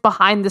 intelligence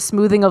behind the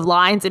smoothing of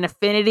lines in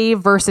Affinity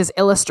versus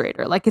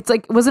Illustrator. Like it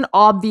was an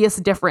obvious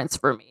difference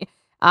for me.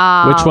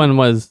 Which one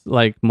was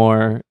like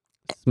more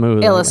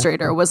smooth?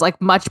 Illustrator was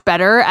like much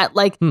better at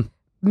like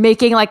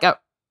making like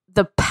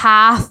the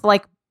path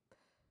like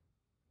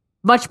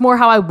much more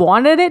how I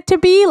wanted it to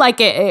be. Like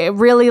it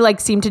really like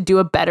seemed to do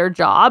a better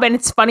job. And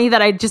it's funny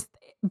that I just,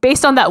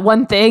 based on that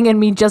one thing and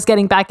me just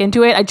getting back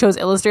into it, I chose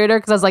Illustrator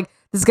because I was like,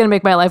 this is going to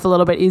make my life a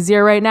little bit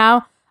easier right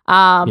now. But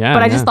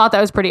I just thought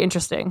that was pretty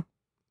interesting.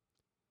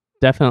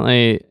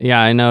 Definitely. Yeah,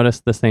 I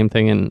noticed the same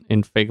thing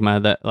in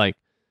Figma, that like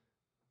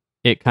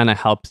it kind of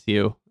helps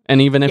you. And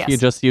even if you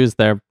just use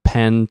their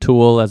pen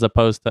tool as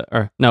opposed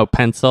to,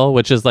 pencil,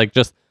 which is like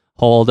just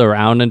hold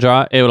around and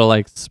draw, it will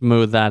like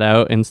smooth that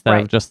out instead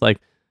of just like,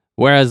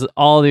 whereas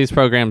all these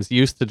programs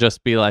used to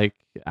just be like,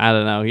 I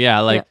don't know.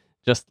 Yeah.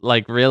 Just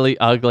like really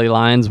ugly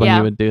lines when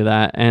you would do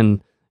that.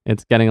 And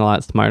it's getting a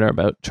lot smarter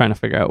about trying to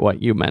figure out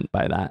what you meant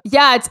by that.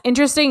 Yeah, it's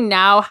interesting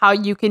now how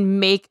you can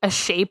make a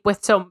shape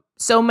with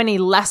so many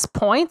less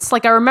points.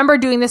 Like I remember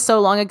doing this so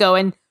long ago,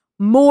 and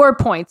more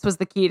points was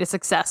the key to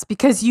success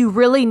because you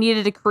really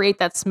needed to create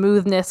that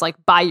smoothness like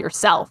by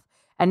yourself.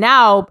 And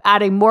now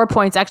adding more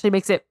points actually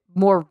makes it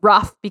more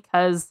rough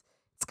because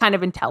it's kind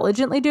of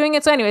intelligently doing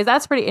it. So anyways,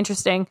 that's pretty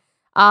interesting.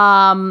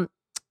 I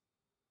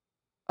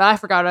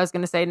forgot what I was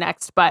going to say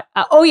next, but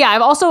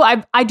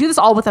I do this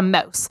all with a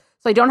mouse.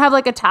 So I don't have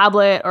like a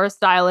tablet or a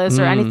stylus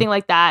or anything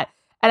like that.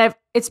 And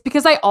it's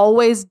because I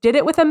always did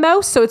it with a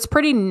mouse. So it's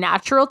pretty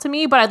natural to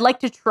me, but I'd like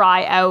to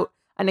try out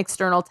an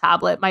external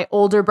tablet. My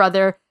older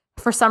brother,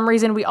 for some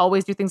reason, we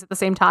always do things at the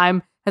same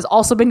time, has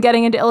also been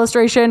getting into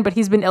illustration, but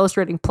he's been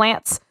illustrating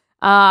plants.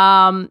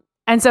 And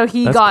so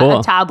he got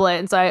a tablet.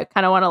 And so I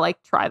kind of want to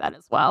like try that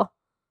as well.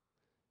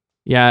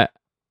 Yeah.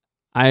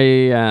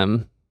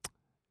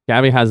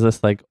 Gabby has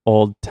this like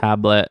old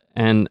tablet,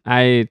 and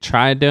I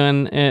tried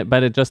doing it,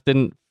 but it just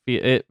didn't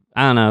feel it.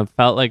 I don't know,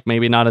 felt like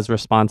maybe not as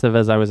responsive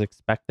as I was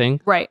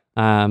expecting. Right.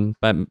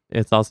 But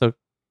it's also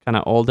kind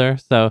of older.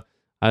 So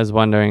I was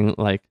wondering,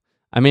 like,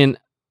 I mean,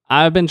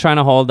 I've been trying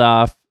to hold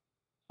off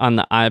on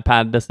the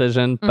iPad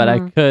decision, but I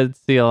could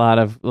see a lot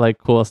of like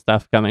cool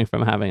stuff coming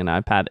from having an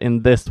iPad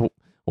in this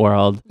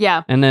world.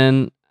 Yeah. And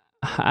then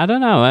I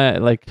don't know,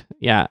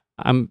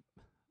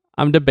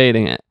 I'm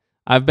debating it.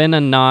 I've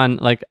been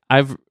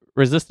I've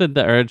resisted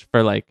the urge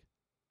for like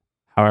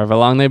however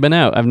long they've been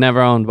out. I've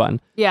never owned one.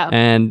 Yeah.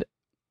 And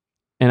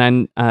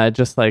I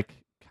just like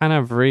kind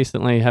of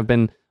recently have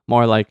been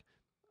more like,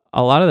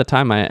 a lot of the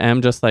time I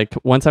am just like,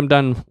 once I'm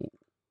done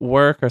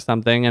work or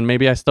something and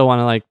maybe I still want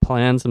to like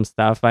plan some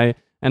stuff, I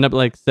end up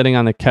like sitting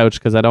on the couch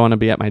because I don't want to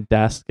be at my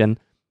desk, and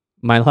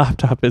my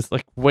laptop is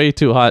like way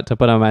too hot to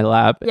put on my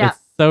lap. Yeah. It's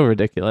so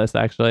ridiculous,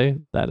 actually.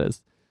 That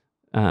is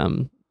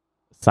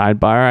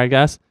sidebar, I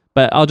guess.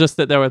 But I'll just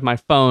sit there with my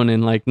phone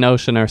in like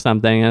Notion or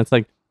something, and it's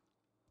like,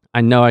 I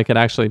know I could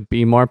actually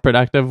be more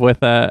productive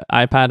with a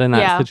iPad in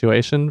that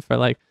situation for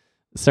like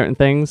certain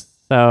things.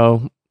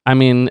 So, I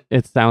mean,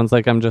 it sounds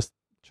like I'm just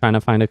trying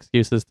to find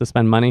excuses to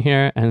spend money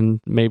here, and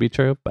maybe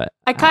true, but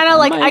I kind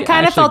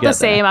of felt the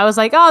same. I was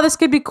like, oh, this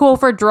could be cool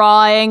for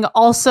drawing.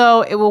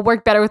 Also, it will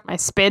work better with my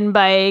spin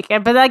bike.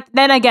 But like,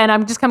 then again,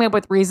 I'm just coming up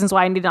with reasons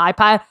why I need an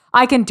iPad.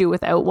 I can do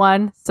without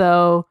one.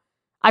 So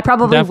I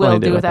probably will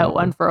do without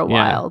one for a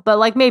while, but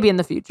like maybe in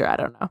the future, I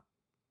don't know.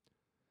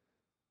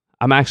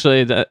 I'm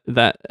actually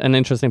that an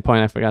interesting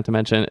point I forgot to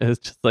mention is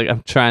just like,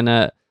 I'm trying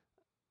to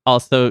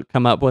also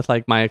come up with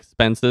like my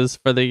expenses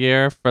for the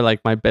year for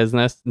like my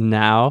business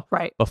now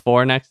Right.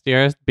 before next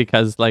year,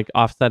 because like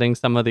offsetting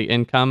some of the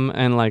income,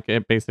 and like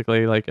it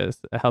basically like it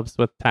helps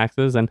with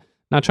taxes. And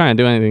not trying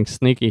to do anything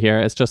sneaky here.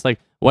 It's just like,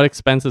 what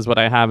expenses would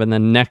I have in the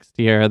next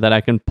year that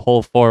I can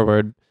pull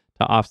forward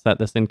to offset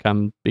this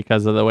income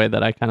because of the way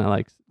that I kind of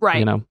like, Right.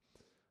 you know,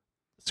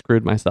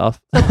 screwed myself.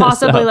 So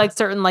possibly So, like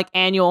certain like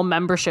annual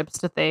memberships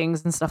to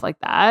things and stuff like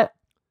that.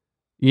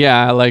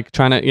 yeah, like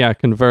trying to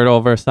convert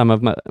over some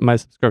of my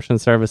subscription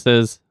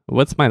services.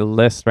 What's my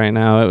list right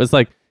now? It was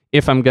like,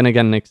 if I'm gonna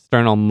get an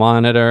external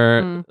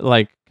monitor,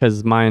 like,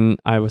 because mine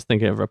I was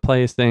thinking of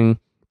replacing.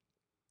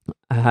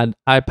 I had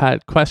iPad ?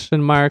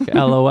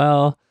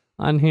 LOL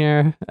on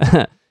here.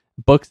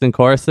 Books and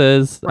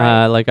courses.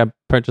 Right. Like I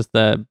purchased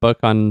the book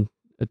on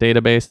a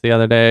database the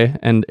other day,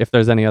 and if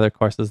there's any other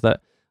courses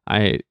that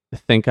I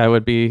think I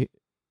would be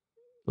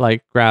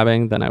like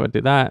grabbing, then I would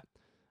do that.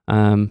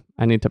 I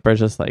need to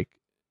purchase like,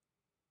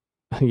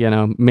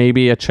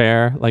 maybe a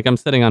chair. Like I'm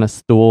sitting on a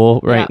stool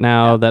right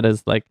now that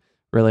is like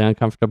really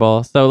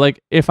uncomfortable. So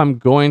like if I'm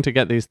going to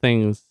get these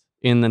things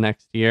in the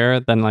next year,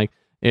 then like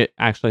it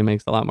actually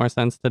makes a lot more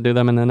sense to do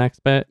them in the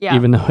next bit,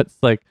 even though it's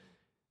like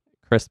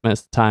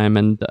Christmas time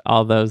and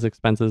all those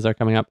expenses are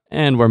coming up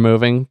and we're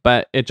moving,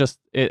 but it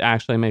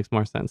actually makes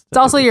more sense. It's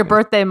also your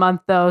birthday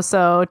month though,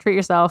 so treat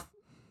yourself.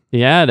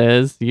 Yeah, it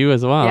is. You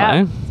as well. Yeah,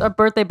 Eh? it's our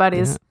birthday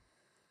buddies.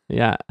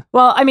 Yeah.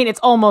 Well, I mean, it's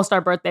almost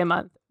our birthday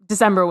month.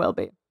 December will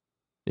be.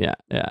 Yeah.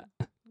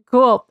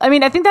 Cool. I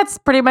mean, I think that's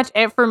pretty much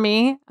it for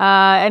me.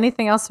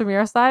 Anything else from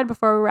your side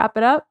before we wrap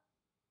it up?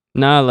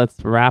 No, let's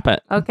wrap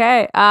it.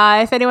 Okay.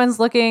 If anyone's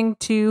looking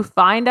to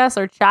find us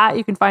or chat,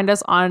 you can find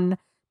us on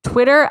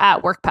Twitter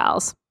at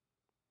WorkPals.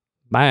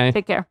 Bye.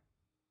 Take care.